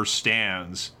Emil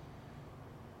understands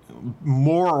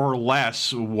more or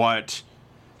less what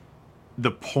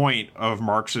the point of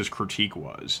Marx's critique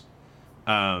was,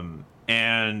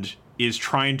 and is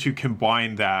trying to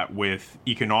combine that with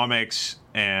economics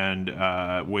and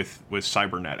with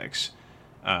cybernetics,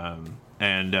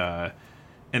 and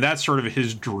that's sort of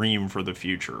his dream for the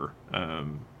future,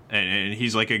 and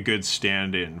he's like a good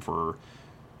stand-in for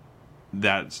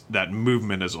that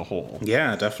movement as a whole.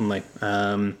 Yeah, definitely.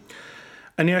 And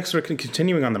yeah, sort of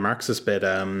continuing on the Marxist bit,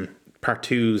 part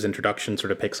two's introduction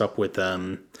sort of picks up with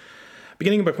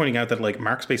beginning by pointing out that like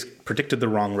Marx predicted the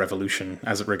wrong revolution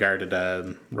as it regarded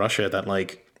Russia. That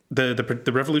like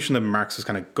the revolution that Marx was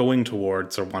kind of going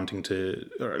towards or wanting to,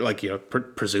 or like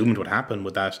presumed would happen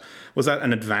with that was that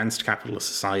an advanced capitalist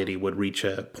society would reach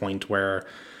a point where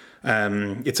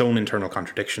its own internal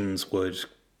contradictions would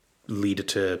lead it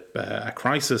to a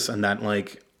crisis, and that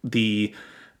like the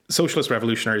socialist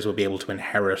revolutionaries will be able to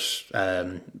inherit,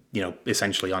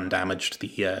 essentially undamaged,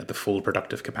 the full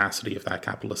productive capacity of that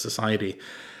capitalist society.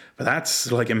 But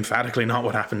that's like emphatically not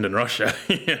what happened in Russia.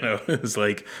 It's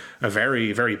like a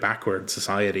very, very backward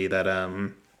society that,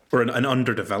 or an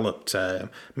underdeveloped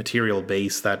material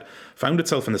base that found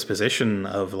itself in this position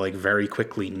of like very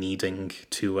quickly needing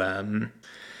to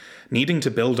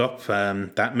build up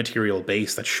that material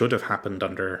base that should have happened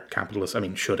under capitalist. I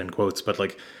mean, should in quotes, but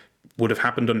like would have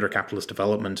happened under capitalist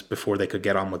development before they could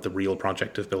get on with the real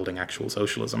project of building actual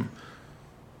socialism.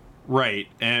 Right.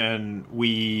 And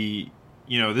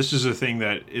this is a thing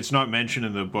that it's not mentioned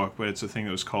in the book, but it's a thing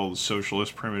that was called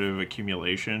socialist primitive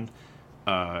accumulation,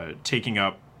 taking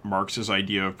up Marx's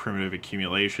idea of primitive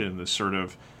accumulation, this sort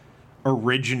of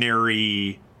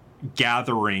originary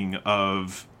gathering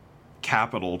of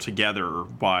capital together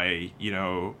by,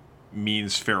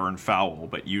 means fair and foul,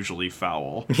 but usually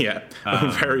foul. Yeah,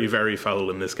 very, very foul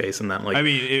in this case. And that, like, I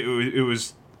mean, it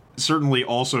was certainly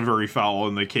also very foul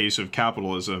in the case of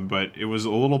capitalism, but it was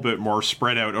a little bit more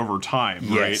spread out over time,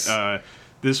 yes. Right?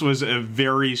 This was a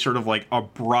very sort of like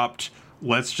abrupt,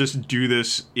 let's just do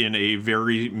this in a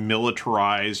very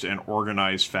militarized and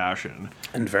organized fashion.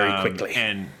 And very quickly.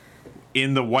 And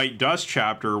in the White Dust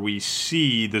chapter, we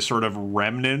see the sort of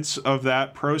remnants of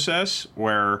that process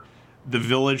where the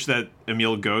village that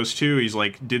Emil goes to, he's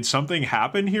like, did something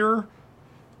happen here?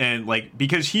 And like,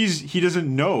 because he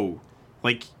doesn't know,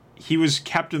 like he was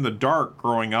kept in the dark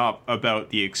growing up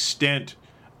about the extent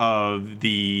of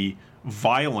the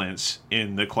violence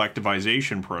in the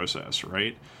collectivization process,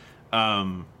 right?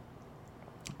 And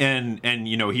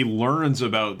he learns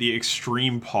about the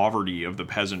extreme poverty of the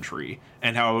peasantry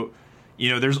and how,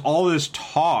 there's all this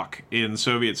talk in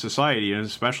Soviet society, and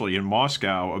especially in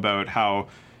Moscow, about how,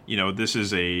 this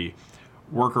is a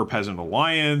worker-peasant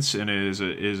alliance and is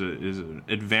an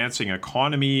advancing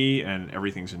economy and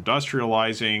everything's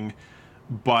industrializing.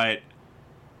 But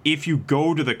if you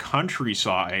go to the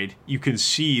countryside, you can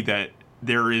see that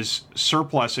there is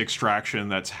surplus extraction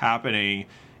that's happening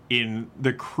in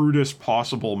the crudest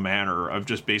possible manner of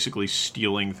just basically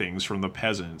stealing things from the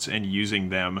peasants and using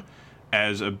them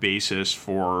as a basis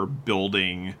for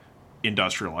building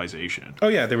industrialization. Oh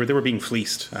yeah, they were being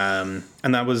fleeced, and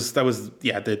that was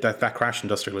that crash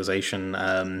industrialization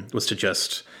was to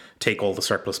just take all the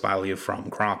surplus value from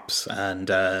crops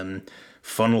and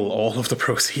funnel all of the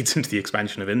proceeds into the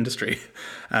expansion of industry.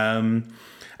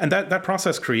 And that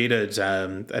process created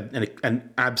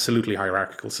an absolutely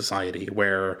hierarchical society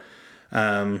where,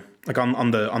 like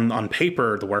on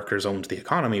paper, the workers owned the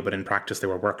economy, but in practice, they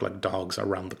were worked like dogs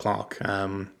around the clock.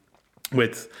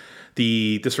 With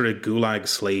the sort of gulag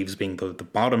slaves being the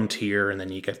bottom tier, and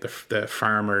then you get the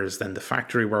farmers, then the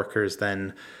factory workers,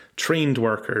 then trained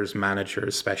workers,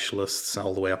 managers, specialists,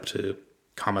 all the way up to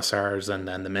commissars and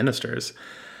then the ministers.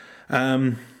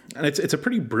 And it's a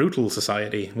pretty brutal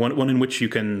society, one in which you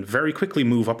can very quickly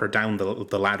move up or down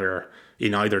the ladder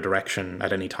in either direction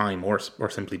at any time, or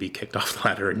simply be kicked off the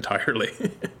ladder entirely.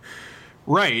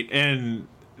 Right, and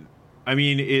I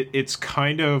mean it's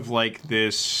kind of like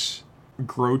this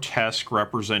grotesque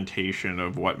representation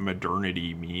of what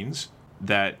modernity means.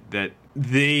 That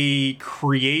they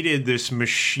created this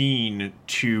machine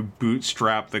to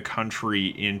bootstrap the country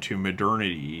into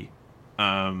modernity.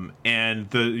 And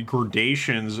the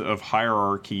gradations of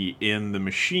hierarchy in the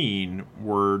machine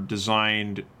were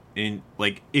designed in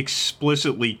like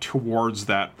explicitly towards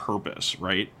that purpose,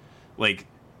 right? Like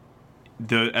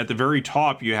at the very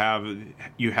top you have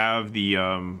the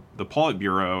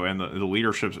Politburo and the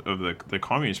leadership of the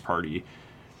Communist Party,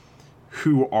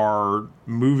 who are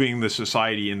moving the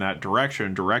society in that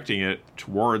direction, directing it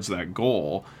towards that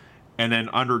goal. And then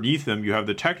underneath them, you have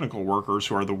the technical workers,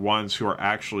 who are the ones who are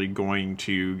actually going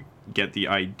to get the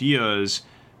ideas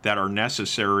that are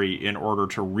necessary in order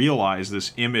to realize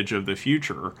this image of the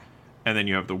future. And then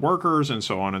you have the workers and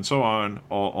so on,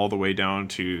 all the way down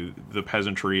to the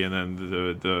peasantry and then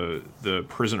the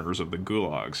prisoners of the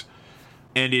gulags.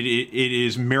 And it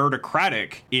is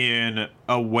meritocratic in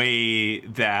a way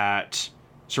that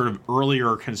sort of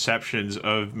earlier conceptions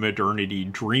of modernity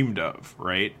dreamed of,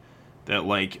 right? That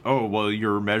like, oh, well,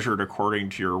 you're measured according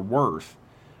to your worth.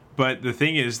 But the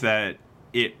thing is that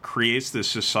it creates this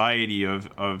society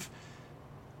of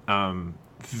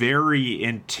very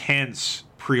intense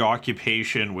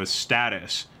preoccupation with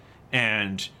status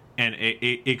and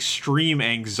extreme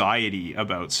anxiety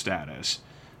about status.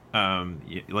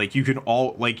 Like you can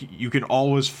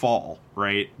always fall,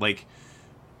 right? Like,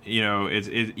 you know,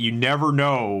 you never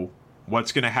know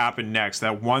what's going to happen next.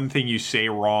 That one thing you say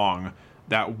wrong,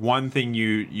 that one thing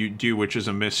you do which is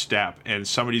a misstep, and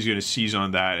somebody's going to seize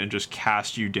on that and just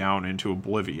cast you down into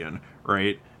oblivion,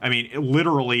 right? I mean,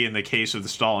 literally in the case of the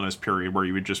Stalinist period, where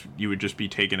you would just be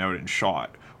taken out and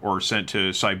shot or sent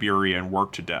to Siberia and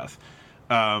worked to death.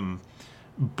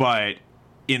 But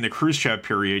in the Khrushchev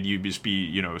period, you'd just be,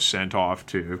 you know, sent off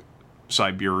to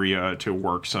Siberia to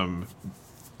work some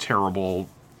terrible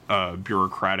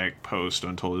bureaucratic post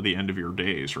until the end of your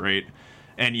days, right?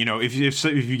 And, you know, if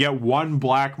you get one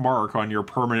black mark on your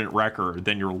permanent record,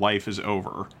 then your life is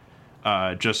over.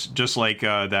 Just like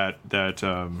that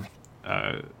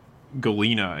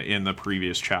Galina in the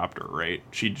previous chapter, right?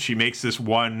 She makes this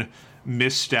one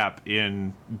misstep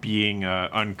in being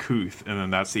uncouth, and then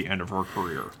that's the end of her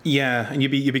career. Yeah, and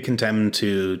you'd be condemned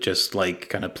to just like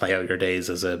kind of play out your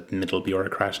days as a middle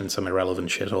bureaucrat in some irrelevant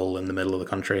shithole in the middle of the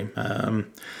country.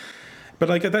 But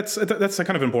like that's a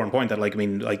kind of important point that, like, I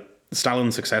mean, like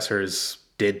Stalin's successors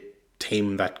did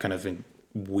tame that kind of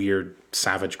weird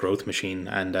savage growth machine,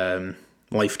 and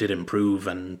life did improve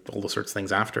and all those sorts of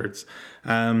things afterwards.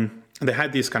 And they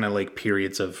had these kind of like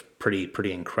periods of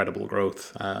pretty incredible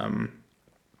growth. And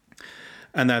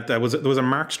there was a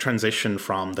marked transition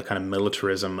from the kind of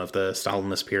militarism of the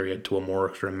Stalinist period to a more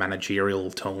sort of managerial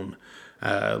tone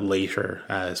later,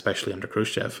 especially under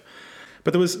Khrushchev.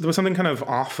 But there was something kind of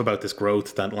off about this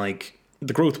growth, that like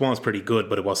the growth was pretty good,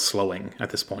 but it was slowing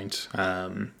at this point.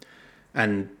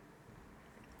 And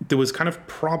there was kind of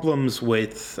problems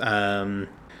with, I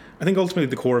think ultimately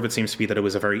the core of it seems to be that it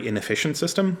was a very inefficient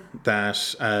system,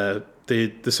 that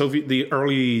the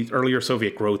earlier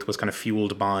Soviet growth was kind of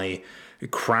fueled by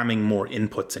cramming more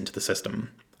inputs into the system.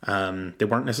 They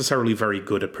weren't necessarily very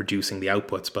good at producing the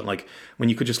outputs, but like when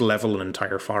you could just level an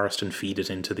entire forest and feed it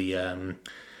into the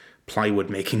plywood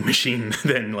making machine,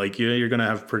 then like you're going to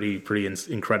have pretty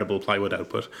incredible plywood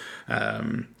output.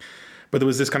 But there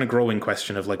was this kind of growing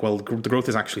question of like, well, the growth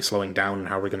is actually slowing down, and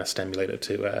how are we going to stimulate it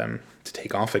to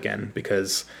take off again?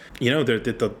 Because, you know,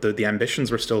 the ambitions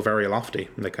were still very lofty.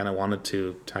 They kind of wanted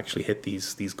to actually hit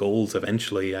these goals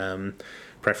eventually,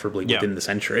 preferably within the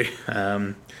century.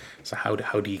 So how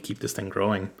do you keep this thing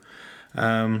growing?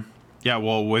 Yeah,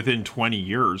 well, within 20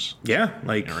 years. Yeah,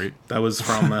 like right. That was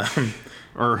from.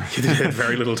 Or he had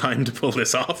very little time to pull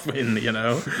this off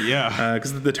Yeah.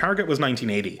 Because the target was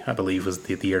 1980, I believe, was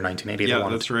the year 1980. Yeah,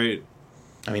 that's right.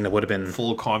 I mean, it would have been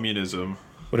full communism.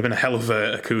 Would have been a hell of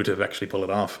a coup to actually pull it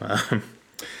off.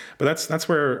 But that's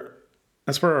where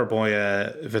our boy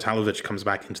Vitalovich comes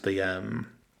back into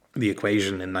the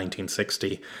equation in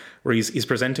 1960, where he's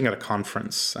presenting at a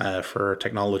conference for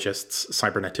technologists,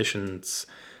 cyberneticians,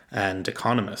 and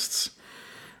economists.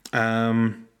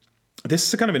 This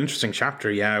is a kind of an interesting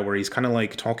chapter, where he's kind of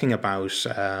like talking about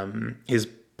his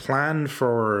plan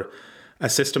for a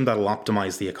system that'll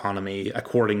optimize the economy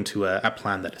according to a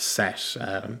plan that is set,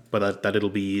 but that it'll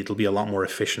be a lot more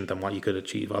efficient than what you could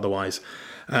achieve otherwise,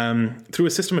 through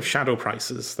a system of shadow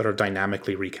prices that are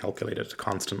dynamically recalculated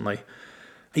constantly.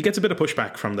 He gets a bit of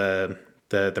pushback from the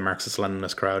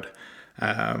Marxist-Leninist crowd,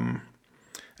 and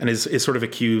is sort of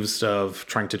accused of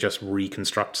trying to just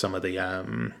reconstruct some of the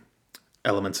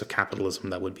elements of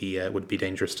capitalism that would be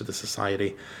dangerous to the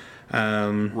society.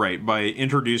 Right, by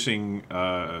introducing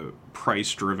a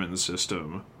price-driven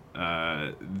system,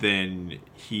 then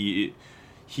he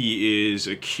is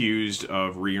accused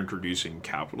of reintroducing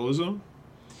capitalism.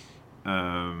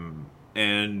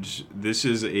 And this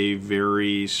is a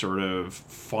very sort of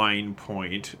fine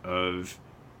point of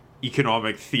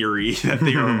economic theory that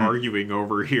they are arguing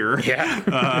over here. Yeah.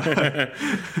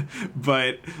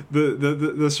 But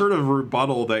the sort of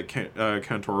rebuttal that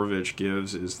Kantorovich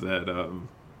gives is that,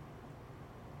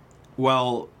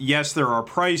 well, yes, there are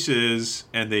prices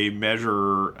and they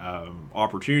measure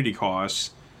opportunity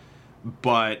costs,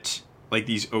 but like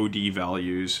these OD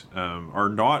values are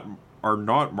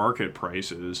not market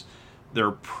prices.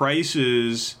 They're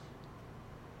prices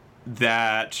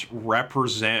that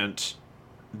represent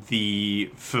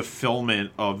the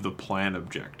fulfillment of the plan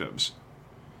objectives,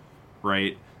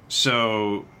 right?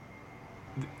 So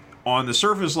on the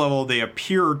surface level, they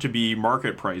appear to be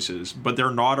market prices, but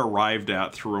they're not arrived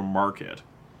at through a market.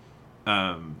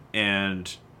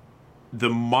 And the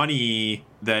money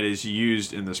that is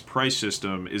used in this price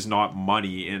system is not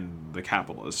money in the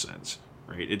capitalist sense,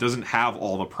 right? It doesn't have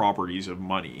all the properties of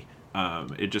money.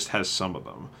 It just has some of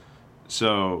them.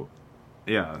 So,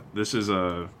 yeah, this is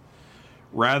a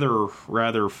rather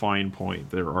fine point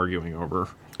they're arguing over.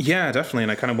 Yeah, definitely.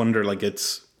 And I kind of wonder, like,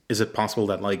 is it possible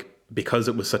that, like, because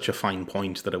it was such a fine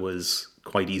point that it was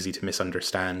quite easy to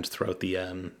misunderstand throughout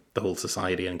the whole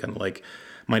society, and kind of like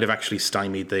might have actually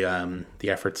stymied the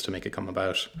efforts to make it come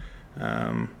about?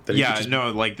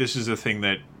 Like this is a thing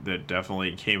that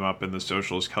definitely came up in the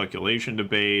socialist calculation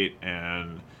debate,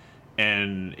 and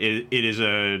it is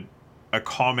a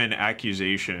common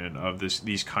accusation of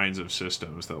these kinds of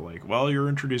systems that, like, well, you're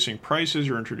introducing prices,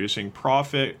 you're introducing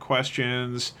profit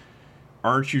questions,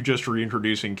 aren't you just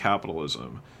reintroducing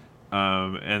capitalism?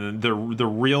 And the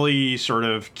really sort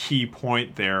of key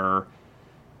point there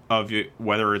of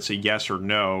whether it's a yes or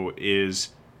no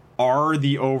is, are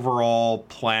the overall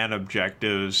plan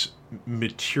objectives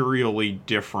materially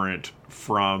different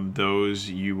from those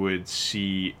you would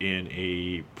see in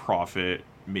a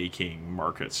profit-making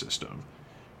market system,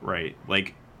 right?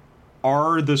 Like,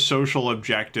 are the social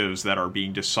objectives that are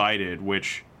being decided,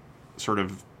 which sort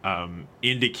of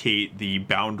indicate the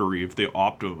boundary of the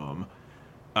optimum,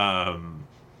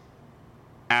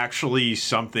 actually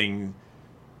something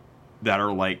that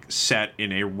are like set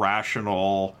in a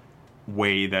rational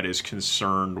way that is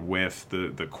concerned with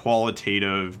the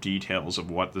qualitative details of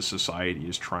what the society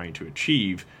is trying to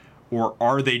achieve, or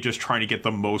are they just trying to get the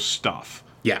most stuff?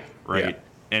 Yeah. Right. Yeah.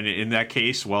 And in that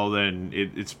case, well, then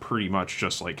it's pretty much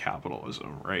just like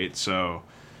capitalism, right? So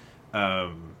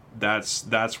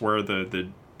that's where the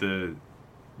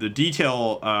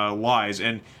detail lies.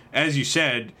 And as you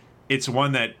said, it's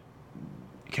one that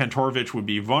Kantorovich would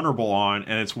be vulnerable on,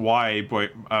 and it's why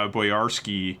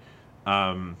Boyarsky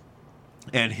and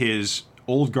his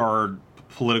old guard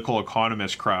political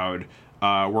economist crowd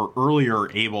were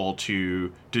earlier able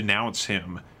to denounce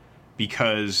him,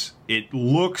 because it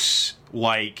looks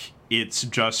like it's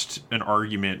just an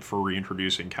argument for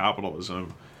reintroducing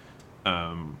capitalism,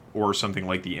 or something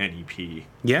like the NEP.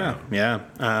 Yeah.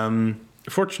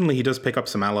 Fortunately, he does pick up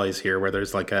some allies here, where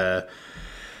there's like a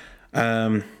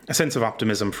sense of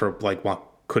optimism for like what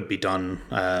could be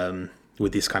done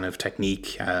with this kind of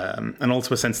technique, and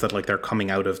also a sense that like they're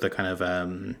coming out of the kind of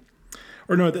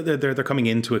they're coming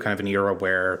into a kind of an era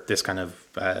where this kind of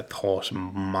thought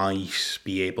might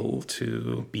be able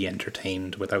to be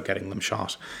entertained without getting them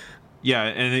shot. Yeah,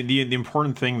 and the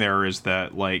important thing there is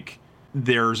that, like,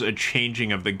 there's a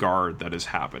changing of the guard that is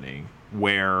happening,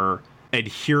 where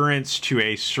adherence to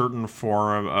a certain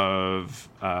form of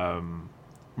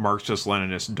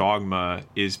Marxist-Leninist dogma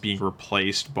is being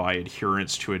replaced by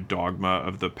adherence to a dogma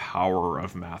of the power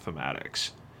of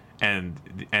mathematics and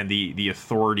the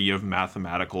authority of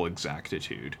mathematical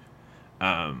exactitude.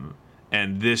 And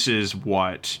this is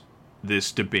what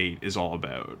this debate is all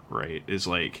about, right? Is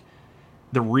like,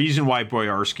 the reason why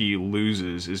Boyarsky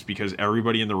loses is because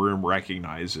everybody in the room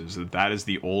recognizes that that is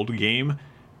the old game,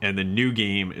 and the new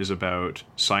game is about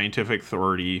scientific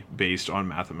authority based on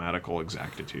mathematical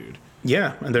exactitude.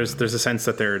 Yeah, and there's a sense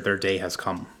that their day has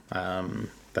come.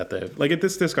 That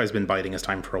this guy's been biding his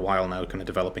time for a while now, kind of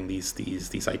developing these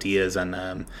ideas, and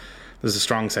there's a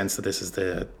strong sense that this is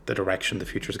the direction the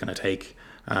future is going to take.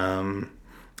 And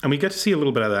we get to see a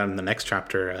little bit of that in the next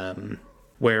chapter,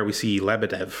 where we see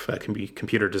Lebedev, a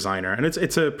computer designer, and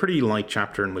it's a pretty light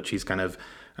chapter in which he's kind of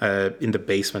in the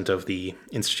basement of the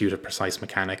Institute of Precise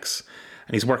Mechanics,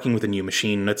 and he's working with a new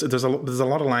machine. There's a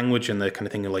lot of language in the kind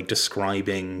of thing of like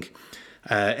describing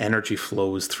energy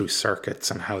flows through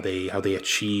circuits and how they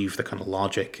achieve the kind of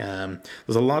logic. There's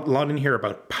a lot in here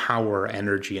about power,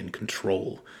 energy, and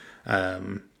control,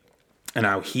 and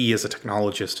how he as a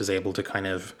technologist is able to kind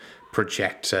of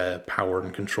project power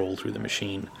and control through the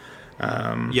machine.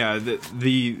 The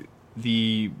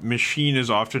machine is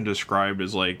often described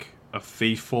as like a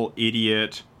faithful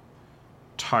idiot,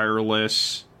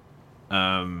 tireless.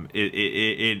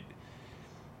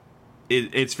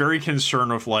 It's very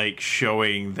concerned with like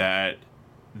showing that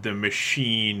the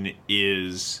machine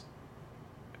is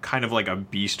kind of like a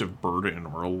beast of burden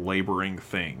or a laboring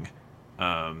thing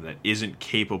that isn't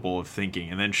capable of thinking,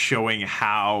 and then showing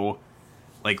how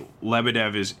like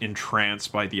Lebedev is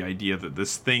entranced by the idea that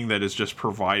this thing that is just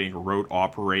providing rote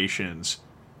operations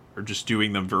or just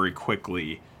doing them very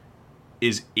quickly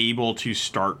is able to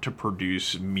start to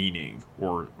produce meaning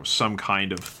or some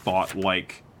kind of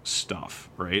thought-like stuff,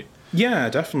 right? Yeah,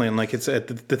 definitely. And like it's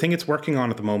the thing it's working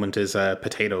on at the moment is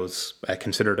potatoes,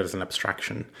 considered as an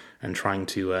abstraction, and trying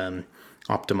to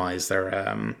optimize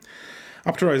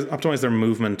their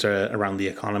movement around the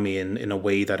economy in a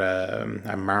way that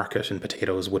a market in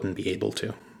potatoes wouldn't be able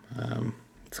to.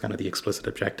 It's kind of the explicit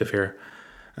objective here.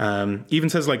 Even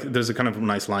says like there's a kind of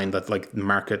nice line that like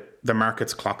the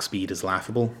market's clock speed is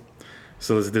laughable.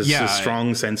 So there's a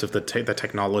strong sense of the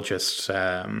technologists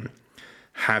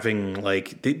having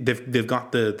like they've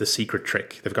got the secret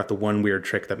trick. They've got the one weird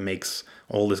trick that makes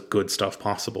all this good stuff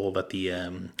possible that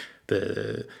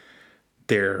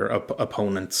their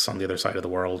opponents on the other side of the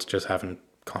world just haven't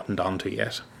cottoned on to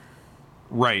yet.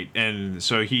 Right, and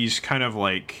so he's kind of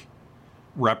like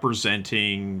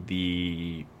representing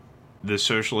the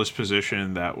socialist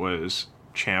position that was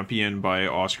championed by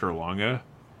Oscar Lange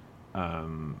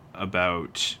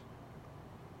about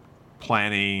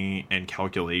planning and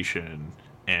calculation,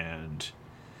 and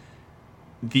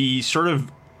the sort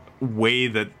of way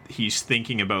that he's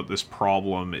thinking about this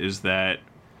problem is that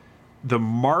the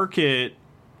market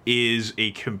is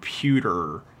a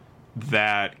computer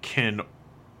that can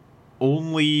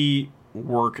only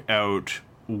work out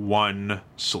one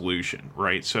solution,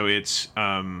 right? So it's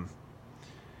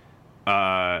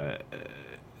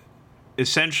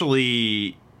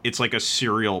essentially it's like a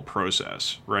serial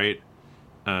process, right?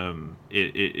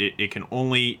 It can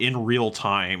only in real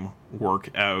time work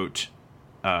out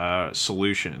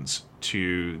solutions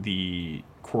to the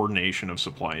coordination of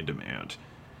supply and demand.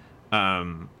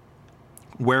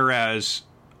 Whereas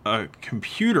a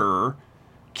computer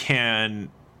can,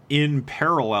 in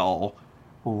parallel,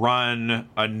 run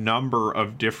a number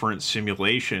of different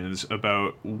simulations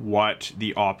about what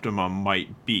the optimum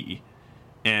might be.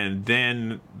 And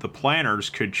then the planners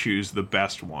could choose the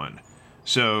best one.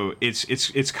 So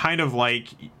it's kind of like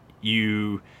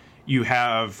you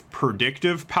have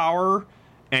predictive power,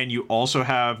 and you also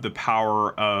have the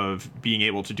power of being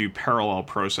able to do parallel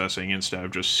processing instead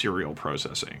of just serial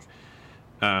processing.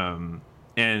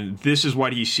 And this is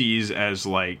what he sees as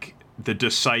like the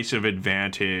decisive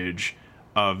advantage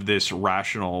of this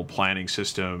rational planning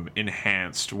system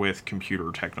enhanced with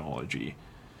computer technology.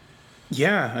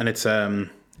 Yeah, and it's a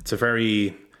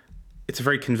very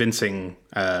convincing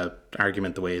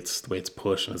argument the way it's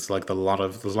put, and it's like there's a lot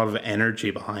of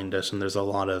energy behind it, and there's a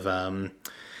lot of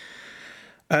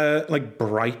like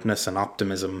brightness and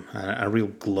optimism, a real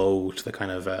glow to the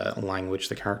kind of language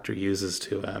the character uses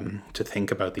to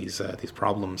think about these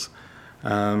problems.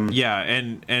 And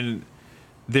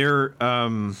there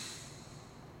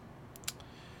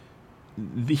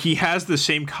he has the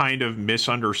same kind of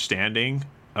misunderstanding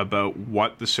about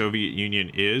what the Soviet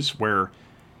Union is, where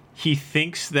he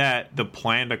thinks that the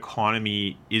planned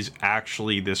economy is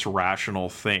actually this rational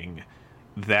thing,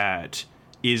 that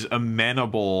is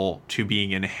amenable to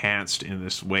being enhanced in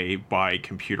this way by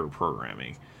computer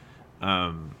programming.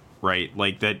 Right?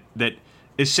 Like that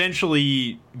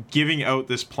essentially giving out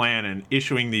this plan and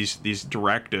issuing these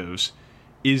directives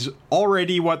is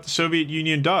already what the Soviet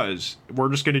Union does. We're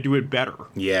just going to do it better.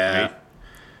 Yeah. Right?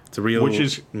 It's a real which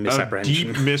is a deep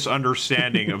misapprehension.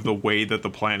 misunderstanding of the way that the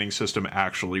planning system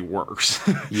actually works.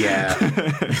 Yeah.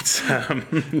 It's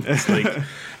like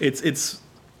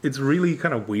it's really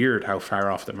kind of weird how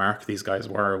far off the mark these guys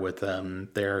were with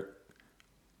their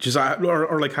just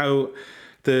or like how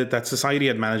that society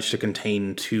had managed to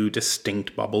contain two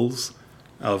distinct bubbles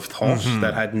of thought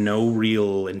that had no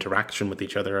real interaction with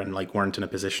each other and like weren't in a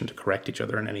position to correct each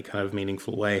other in any kind of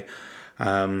meaningful way.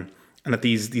 And that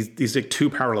these like two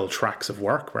parallel tracks of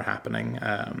work were happening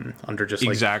under just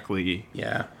like exactly.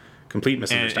 Yeah, complete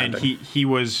misunderstanding. And he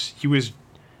was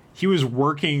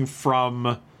working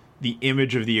from the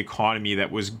image of the economy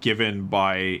that was given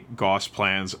by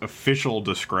Gosplan's official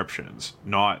descriptions,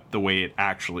 not the way it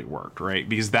actually worked, right?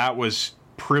 Because that was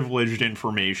privileged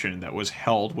information that was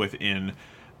held within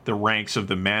the ranks of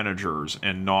the managers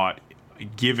and not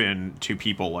given to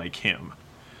people like him.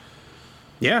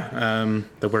 Yeah,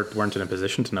 they weren't in a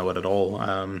position to know it at all.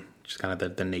 Just kind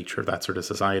of the nature of that sort of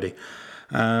society.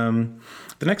 The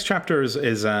next chapter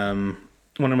is one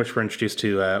in which we're introduced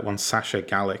to one Sasha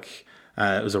Gallic.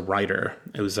 It was a writer.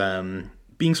 It was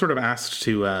being sort of asked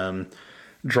to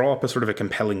draw up a sort of a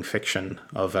compelling fiction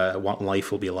of what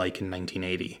life will be like in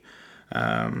 1980.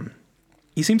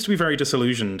 He seems to be very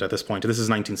disillusioned at this point. This is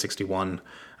 1961,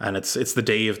 and it's the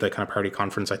day of the kind of party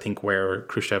conference, I think, where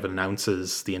Khrushchev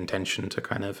announces the intention to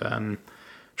kind of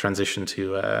transition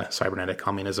to cybernetic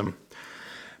communism.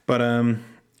 But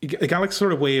Galic's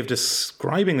sort of way of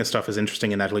describing this stuff is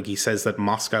interesting in that, like, he says that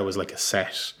Moscow is like a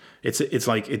set. It's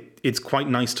like it's quite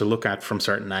nice to look at from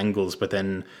certain angles, but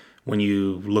then when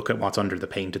you look at what's under the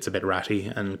paint, it's a bit ratty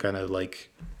and kind of like.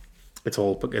 It's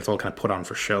all kind of put on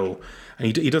for show,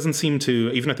 and he doesn't seem to,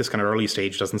 even at this kind of early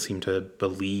stage, doesn't seem to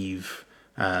believe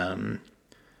in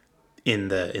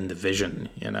the vision.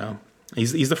 You know,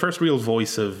 he's the first real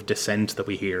voice of dissent that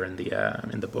we hear in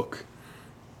the book.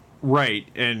 Right,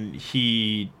 and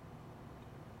he,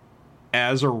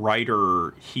 as a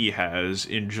writer, he has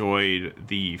enjoyed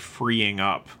the freeing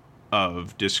up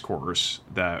of discourse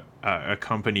that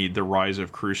accompanied the rise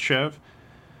of Khrushchev,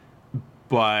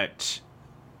 but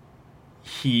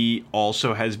he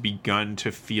also has begun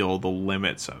to feel the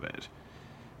limits of it.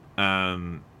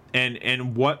 And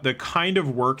what the kind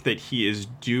of work that he is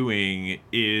doing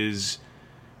is,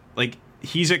 like,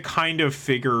 he's a kind of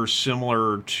figure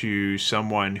similar to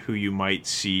someone who you might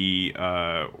see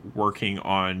working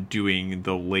on doing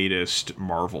the latest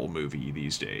Marvel movie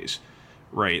these days,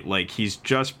 right? Like, he's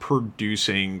just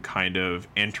producing kind of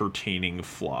entertaining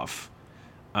fluff.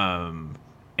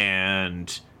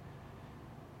 And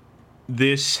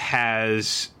this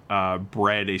has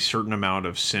bred a certain amount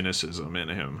of cynicism in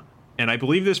him. And I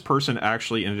believe this person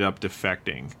actually ended up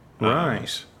defecting.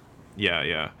 Right.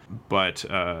 Yeah. But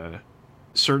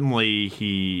certainly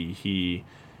he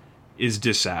is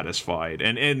dissatisfied.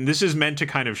 And this is meant to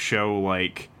kind of show,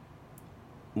 like,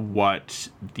 what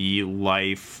the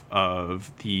life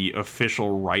of the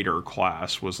official writer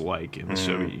class was like in the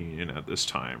Soviet Union at this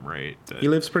time, right? He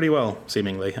lives pretty well,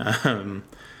 seemingly.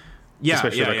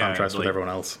 Especially by contrast with like, everyone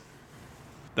else.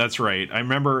 That's right. I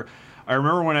remember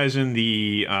when I was in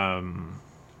the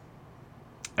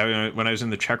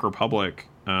Czech Republic,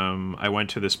 I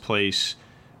went to this place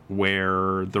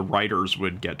where the writers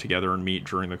would get together and meet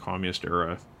during the communist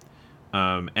era,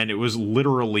 and it was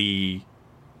literally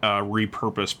a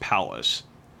repurposed palace.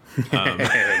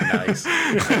 Nice.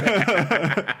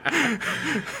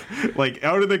 Like,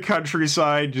 out of the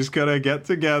countryside, just gonna get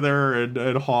together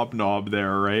and hobnob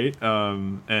there, right?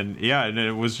 And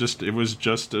it was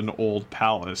just an old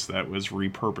palace that was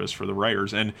repurposed for the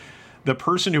writers. And the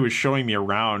person who was showing me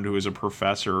around, who was a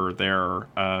professor there,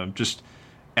 just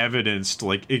evidenced,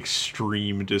 like,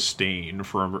 extreme disdain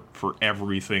for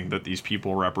everything that these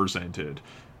people represented.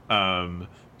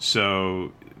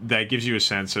 So that gives you a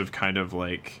sense of kind of,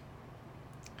 like,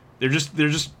 they're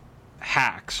just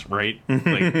hacks, right?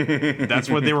 Like, that's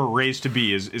what they were raised to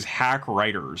be, is hack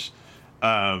writers.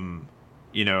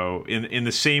 You know, in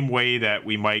the same way that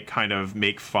we might kind of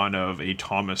make fun of a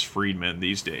Thomas Friedman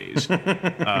these days.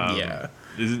 Yeah.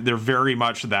 They're very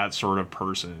much that sort of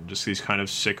person, just these kind of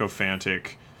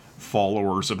sycophantic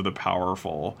followers of the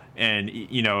powerful. And,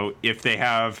 you know, if they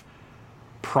have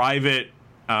private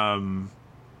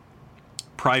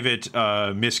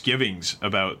misgivings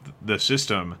about the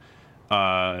system,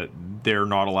 they're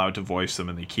not allowed to voice them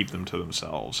and they keep them to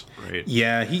themselves, right?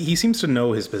 Yeah, he seems to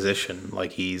know his position.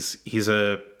 Like he's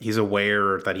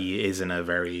aware that he is in a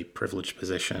very privileged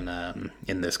position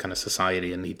in this kind of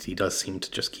society, and he does seem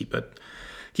to just keep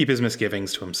his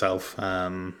misgivings to himself.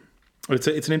 It's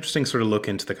an interesting sort of look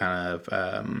into the kind of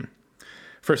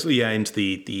firstly, yeah, into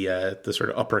the sort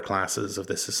of upper classes of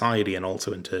this society, and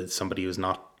also into somebody who's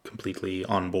not completely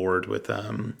on board with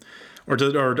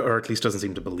or at least doesn't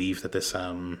seem to believe that this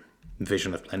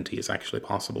vision of plenty is actually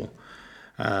possible.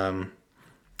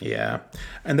 Yeah.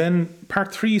 And then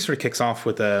part 3 sort of kicks off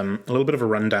with a little bit of a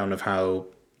rundown of how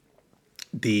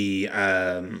the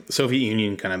Soviet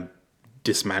Union kind of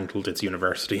dismantled its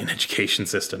university and education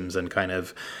systems and kind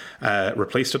of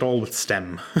replaced it all with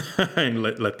STEM and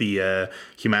let the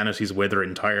humanities wither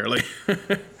entirely.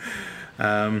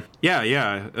 Well,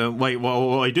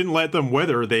 I didn't let them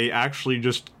wither. They actually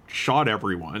just shot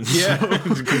everyone. Yeah,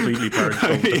 completely purged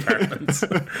both departments.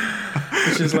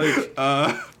 Which is like,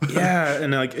 yeah,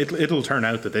 and like it'll turn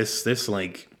out that this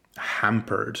like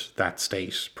hampered that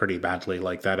state pretty badly,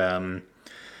 like that.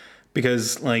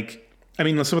 Because like, I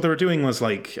mean, so what they were doing was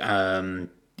like,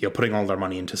 putting all their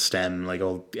money into STEM, like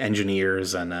all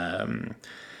engineers and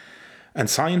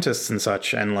scientists and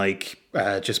such, and like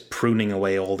just pruning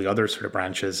away all the other sort of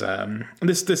branches. And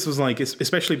this was like,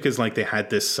 especially because like they had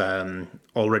this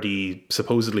already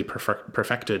supposedly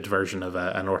perfected version of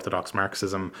an orthodox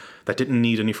Marxism that didn't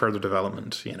need any further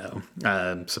development,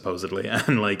 supposedly.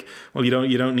 And like, well, you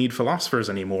don't need philosophers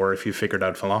anymore if you figured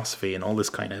out philosophy and all this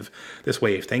kind of this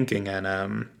way of thinking.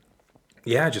 And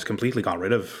just completely got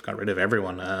rid of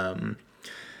everyone.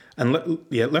 And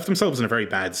left themselves in a very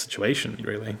bad situation,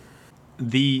 really.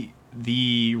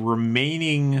 The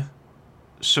remaining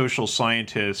social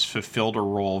scientists fulfilled a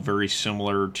role very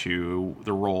similar to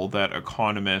the role that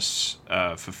economists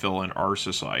fulfill in our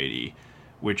society,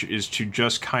 which is to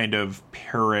just kind of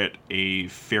parrot a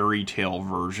fairy tale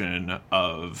version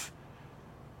of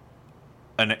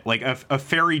a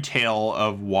fairy tale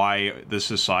of why the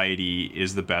society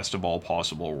is the best of all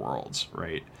possible worlds,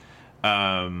 right?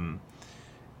 And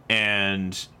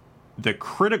the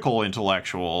critical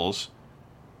intellectuals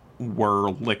were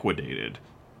liquidated,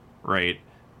 right?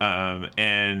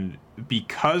 And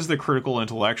because the critical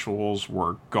intellectuals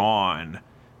were gone,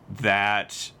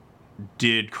 that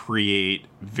did create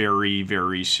very,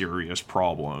 very serious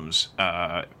problems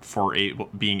for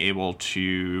being able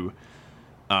to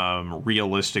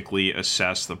realistically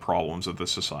assess the problems of the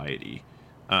society,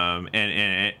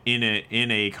 and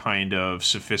in a kind of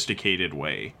sophisticated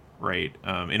way, right?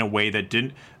 In a way that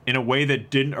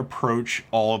didn't approach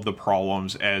all of the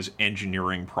problems as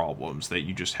engineering problems that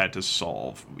you just had to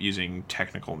solve using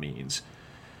technical means.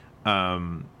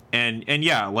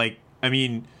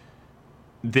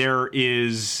 There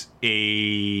is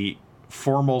a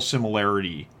formal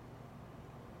similarity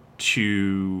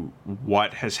to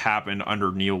what has happened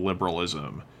under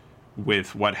neoliberalism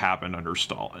with what happened under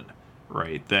Stalin,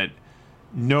 right? That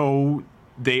no,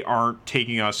 they aren't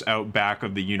taking us out back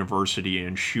of the university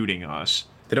and shooting us.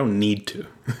 They don't need to.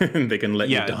 They can let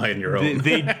you die on your own.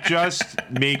 They just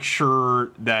make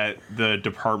sure that the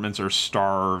departments are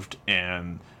starved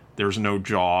and there's no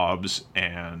jobs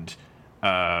and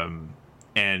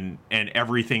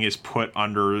everything is put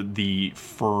under the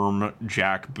firm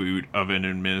jackboot of an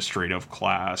administrative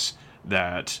class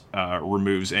that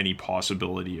removes any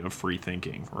possibility of free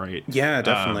thinking, right? Yeah,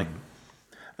 definitely.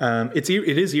 It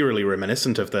is eerily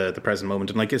reminiscent of the present moment,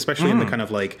 and like especially in the kind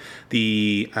of like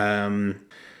the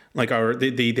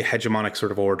hegemonic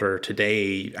sort of order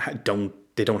today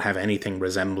they don't have anything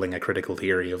resembling a critical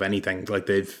theory of anything. Like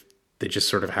they just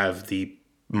sort of have the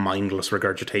mindless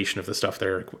regurgitation of the stuff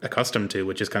they're accustomed to,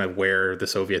 which is kind of where the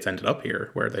Soviets ended up here,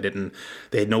 where they had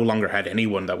no longer had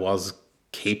anyone that was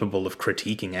capable of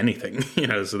critiquing anything,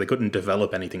 so they couldn't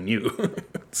develop anything new.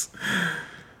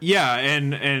 Yeah,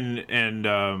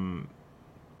 and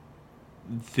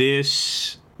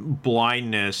this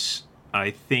blindness,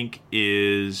 I think,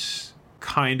 is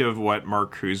kind of what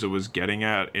Marcuse was getting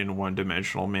at in One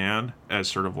Dimensional Man, as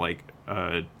sort of like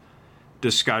a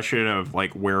discussion of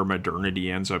like where modernity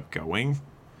ends up going.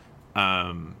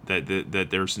 That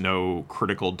there's no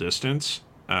critical distance.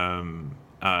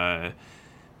 But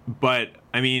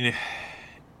I mean,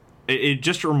 it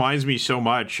just reminds me so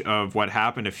much of what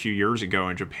happened a few years ago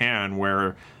in Japan,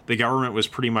 where the government was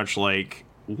pretty much like,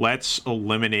 let's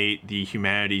eliminate the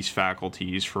humanities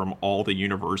faculties from all the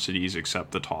universities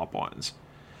except the top ones.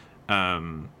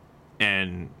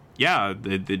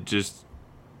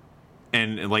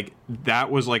 Like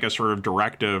that was like a sort of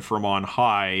directive from on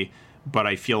high, but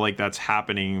I feel like that's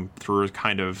happening through a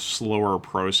kind of slower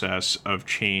process of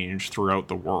change throughout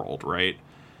the world, right?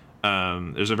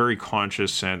 There's a very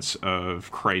conscious sense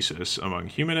of crisis among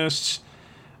humanists,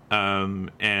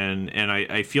 and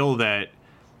I feel that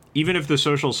even if the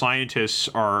social sciences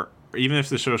are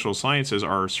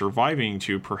surviving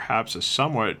to perhaps a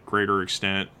somewhat greater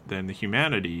extent than the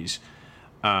humanities,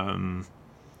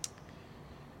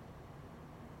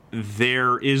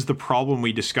 there is the problem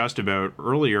we discussed about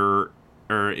earlier,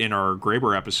 or in our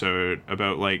Graeber episode,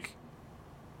 about like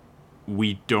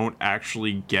we don't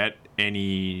actually get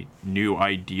any new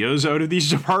ideas out of these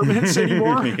departments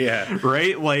anymore. Yeah.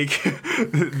 Right? Like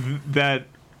that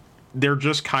they're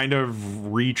just kind of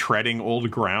retreading old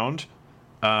ground.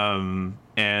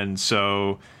 And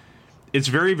so it's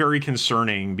very, very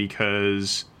concerning,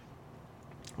 because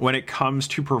when it comes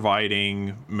to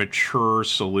providing mature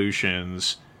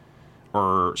solutions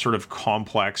or sort of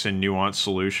complex and nuanced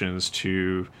solutions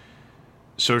to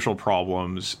social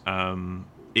problems,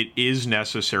 it is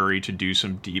necessary to do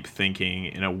some deep thinking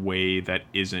in a way that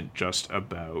isn't just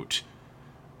about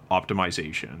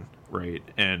optimization, right?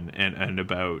 And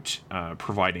about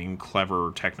providing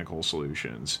clever technical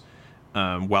solutions,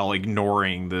 while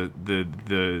ignoring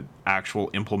the actual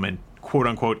quote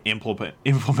unquote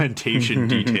implementation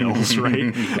details,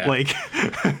 right? Yeah. Like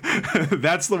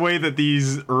that's the way that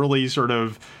these early sort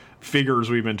of figures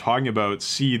we've been talking about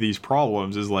see these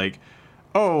problems, is like,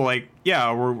 oh, like,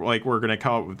 yeah, we're gonna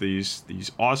come up with these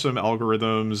awesome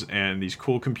algorithms and these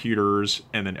cool computers,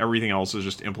 and then everything else is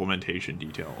just implementation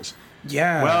details.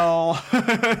 Yeah. Well,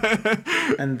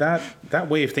 and that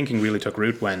way of thinking really took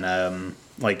root when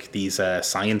like these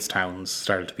science towns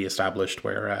started to be established,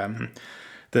 where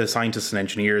the scientists and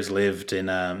engineers lived in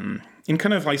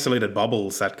kind of isolated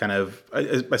bubbles that kind of,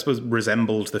 I suppose,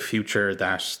 resembled the future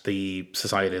that the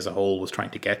society as a whole was trying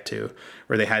to get to,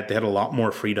 where they had a lot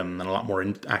more freedom and a lot more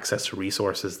access to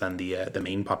resources than the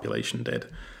main population did.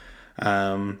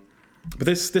 But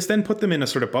this then put them in a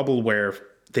sort of bubble where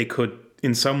they could,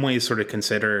 in some ways, sort of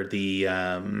consider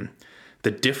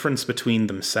the difference between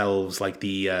themselves, like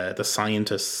the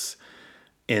scientists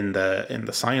in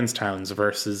the science towns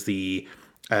versus the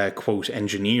quote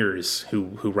engineers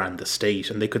who ran the state,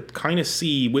 and they could kind of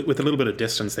see with a little bit of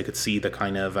distance, they could see the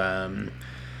kind of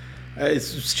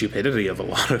stupidity of a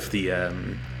lot of the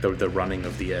running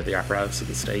of the apparatus of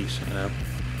the state, you know.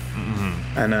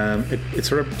 Mm-hmm. And it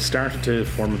sort of started to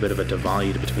form a bit of a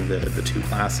divide between the two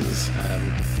classes.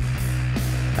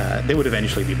 They would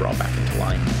eventually be brought back into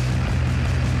line.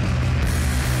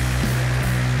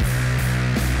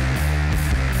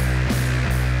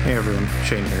 Hey everyone,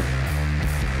 Shane here.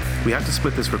 We had to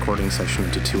split this recording session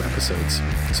into 2 episodes,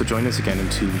 so join us again in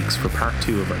 2 weeks for part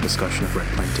 2 of our discussion of Red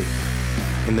Plenty.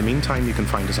 In the meantime, you can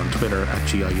find us on Twitter at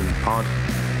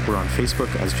GIUnitPod. We're on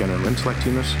Facebook as General Intellect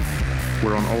Unit.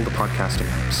 We're on all the podcasting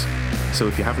apps. So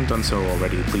if you haven't done so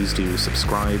already, please do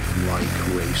subscribe, like,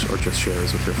 rate, or just share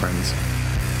us with your friends.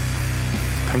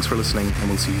 Thanks for listening, and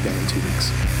we'll see you again in 2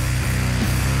 weeks.